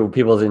covered through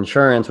people's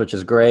insurance, which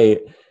is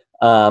great.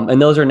 And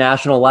those are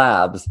national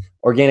labs.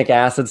 Organic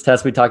acids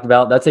test we talked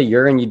about, that's a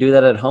urine. You do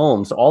that at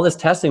home. So all this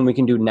testing we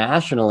can do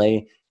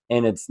nationally,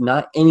 and it's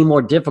not any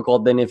more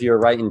difficult than if you're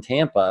right in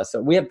Tampa. So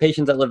we have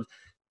patients that live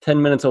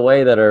 10 minutes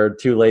away that are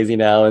too lazy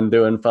now and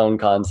doing phone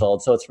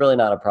consults. So it's really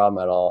not a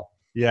problem at all.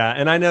 Yeah.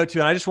 And I know too,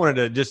 and I just wanted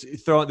to just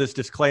throw out this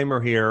disclaimer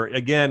here.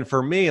 Again,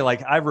 for me,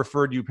 I've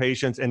referred you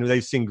patients and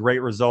they've seen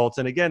great results.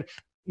 And again,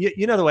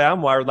 you know the way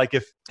I'm wired,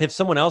 if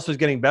someone else was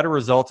getting better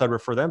results, I'd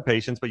refer them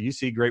patients, but you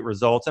see great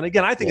results. And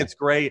again, I think it's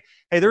great.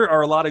 Hey, there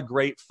are a lot of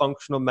great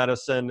functional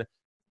medicine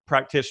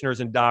practitioners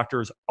and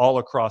doctors all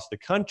across the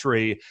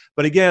country.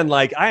 But again,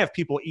 I have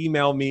people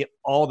email me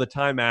all the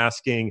time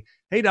asking,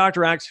 "Hey,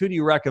 Dr. Axe, who do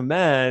you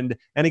recommend?"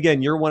 And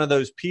again, you're one of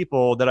those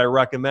people that I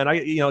recommend.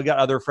 I got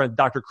other friends,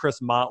 Dr. Chris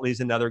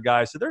Motley's another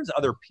guy. So there's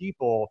other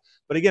people.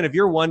 But again, if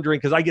you're wondering,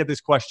 because I get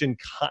this question,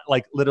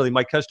 literally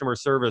my customer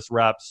service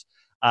reps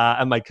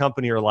at my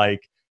company are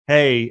like,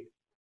 "Hey,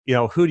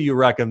 who do you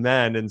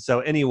recommend?" And so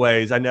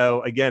anyways, I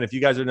know, again, if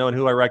you guys are knowing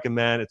who I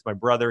recommend, it's my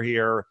brother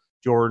here,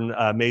 Jordan,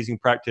 amazing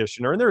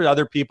practitioner. And there are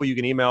other people you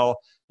can email,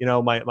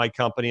 my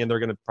company, and they're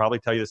going to probably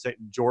tell you the same,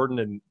 Jordan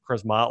and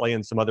Chris Motley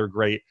and some other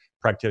great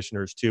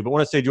practitioners too. But I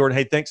want to say, Jordan,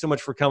 hey, thanks so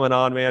much for coming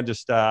on, man.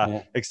 Just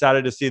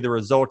excited to see the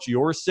results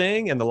you're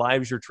seeing and the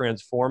lives you're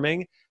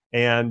transforming.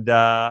 And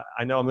I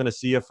know I'm going to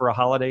see you for a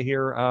holiday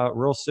here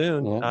real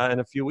soon in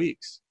a few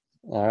weeks.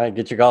 All right.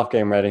 Get your golf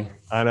game ready.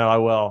 I know I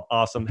will.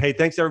 Awesome. Hey,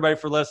 thanks everybody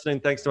for listening.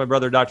 Thanks to my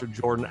brother, Dr.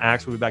 Jordan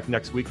Axe. We'll be back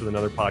next week with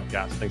another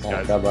podcast. Thanks,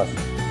 guys. God bless.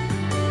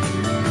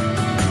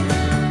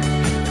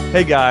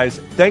 Hey guys,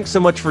 thanks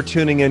so much for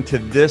tuning in to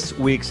this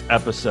week's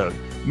episode.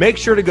 Make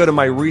sure to go to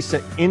my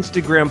recent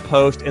Instagram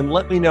post and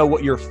let me know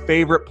what your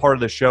favorite part of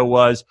the show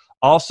was.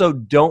 Also,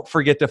 don't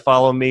forget to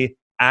follow me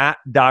at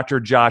Dr.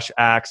 Josh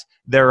Axe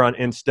there on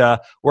Insta,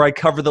 where I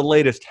cover the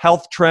latest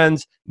health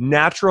trends,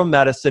 natural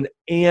medicine,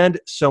 and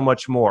so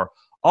much more.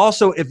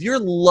 Also, if you're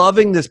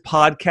loving this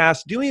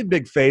podcast, do me a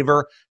big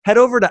favor, head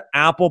over to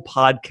Apple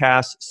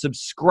Podcasts,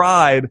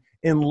 subscribe,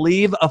 and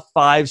leave a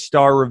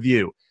 5-star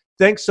review.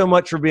 Thanks so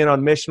much for being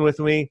on mission with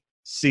me.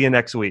 See you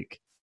next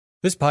week.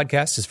 This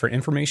podcast is for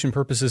information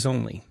purposes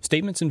only.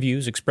 Statements and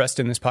views expressed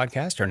in this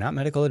podcast are not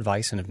medical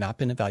advice and have not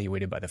been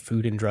evaluated by the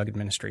Food and Drug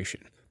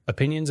Administration.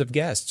 Opinions of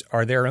guests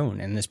are their own,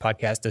 and this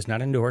podcast does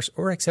not endorse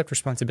or accept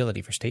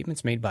responsibility for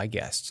statements made by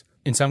guests.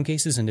 In some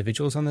cases,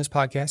 individuals on this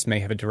podcast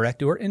may have a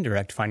direct or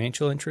indirect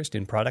financial interest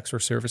in products or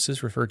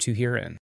services referred to herein.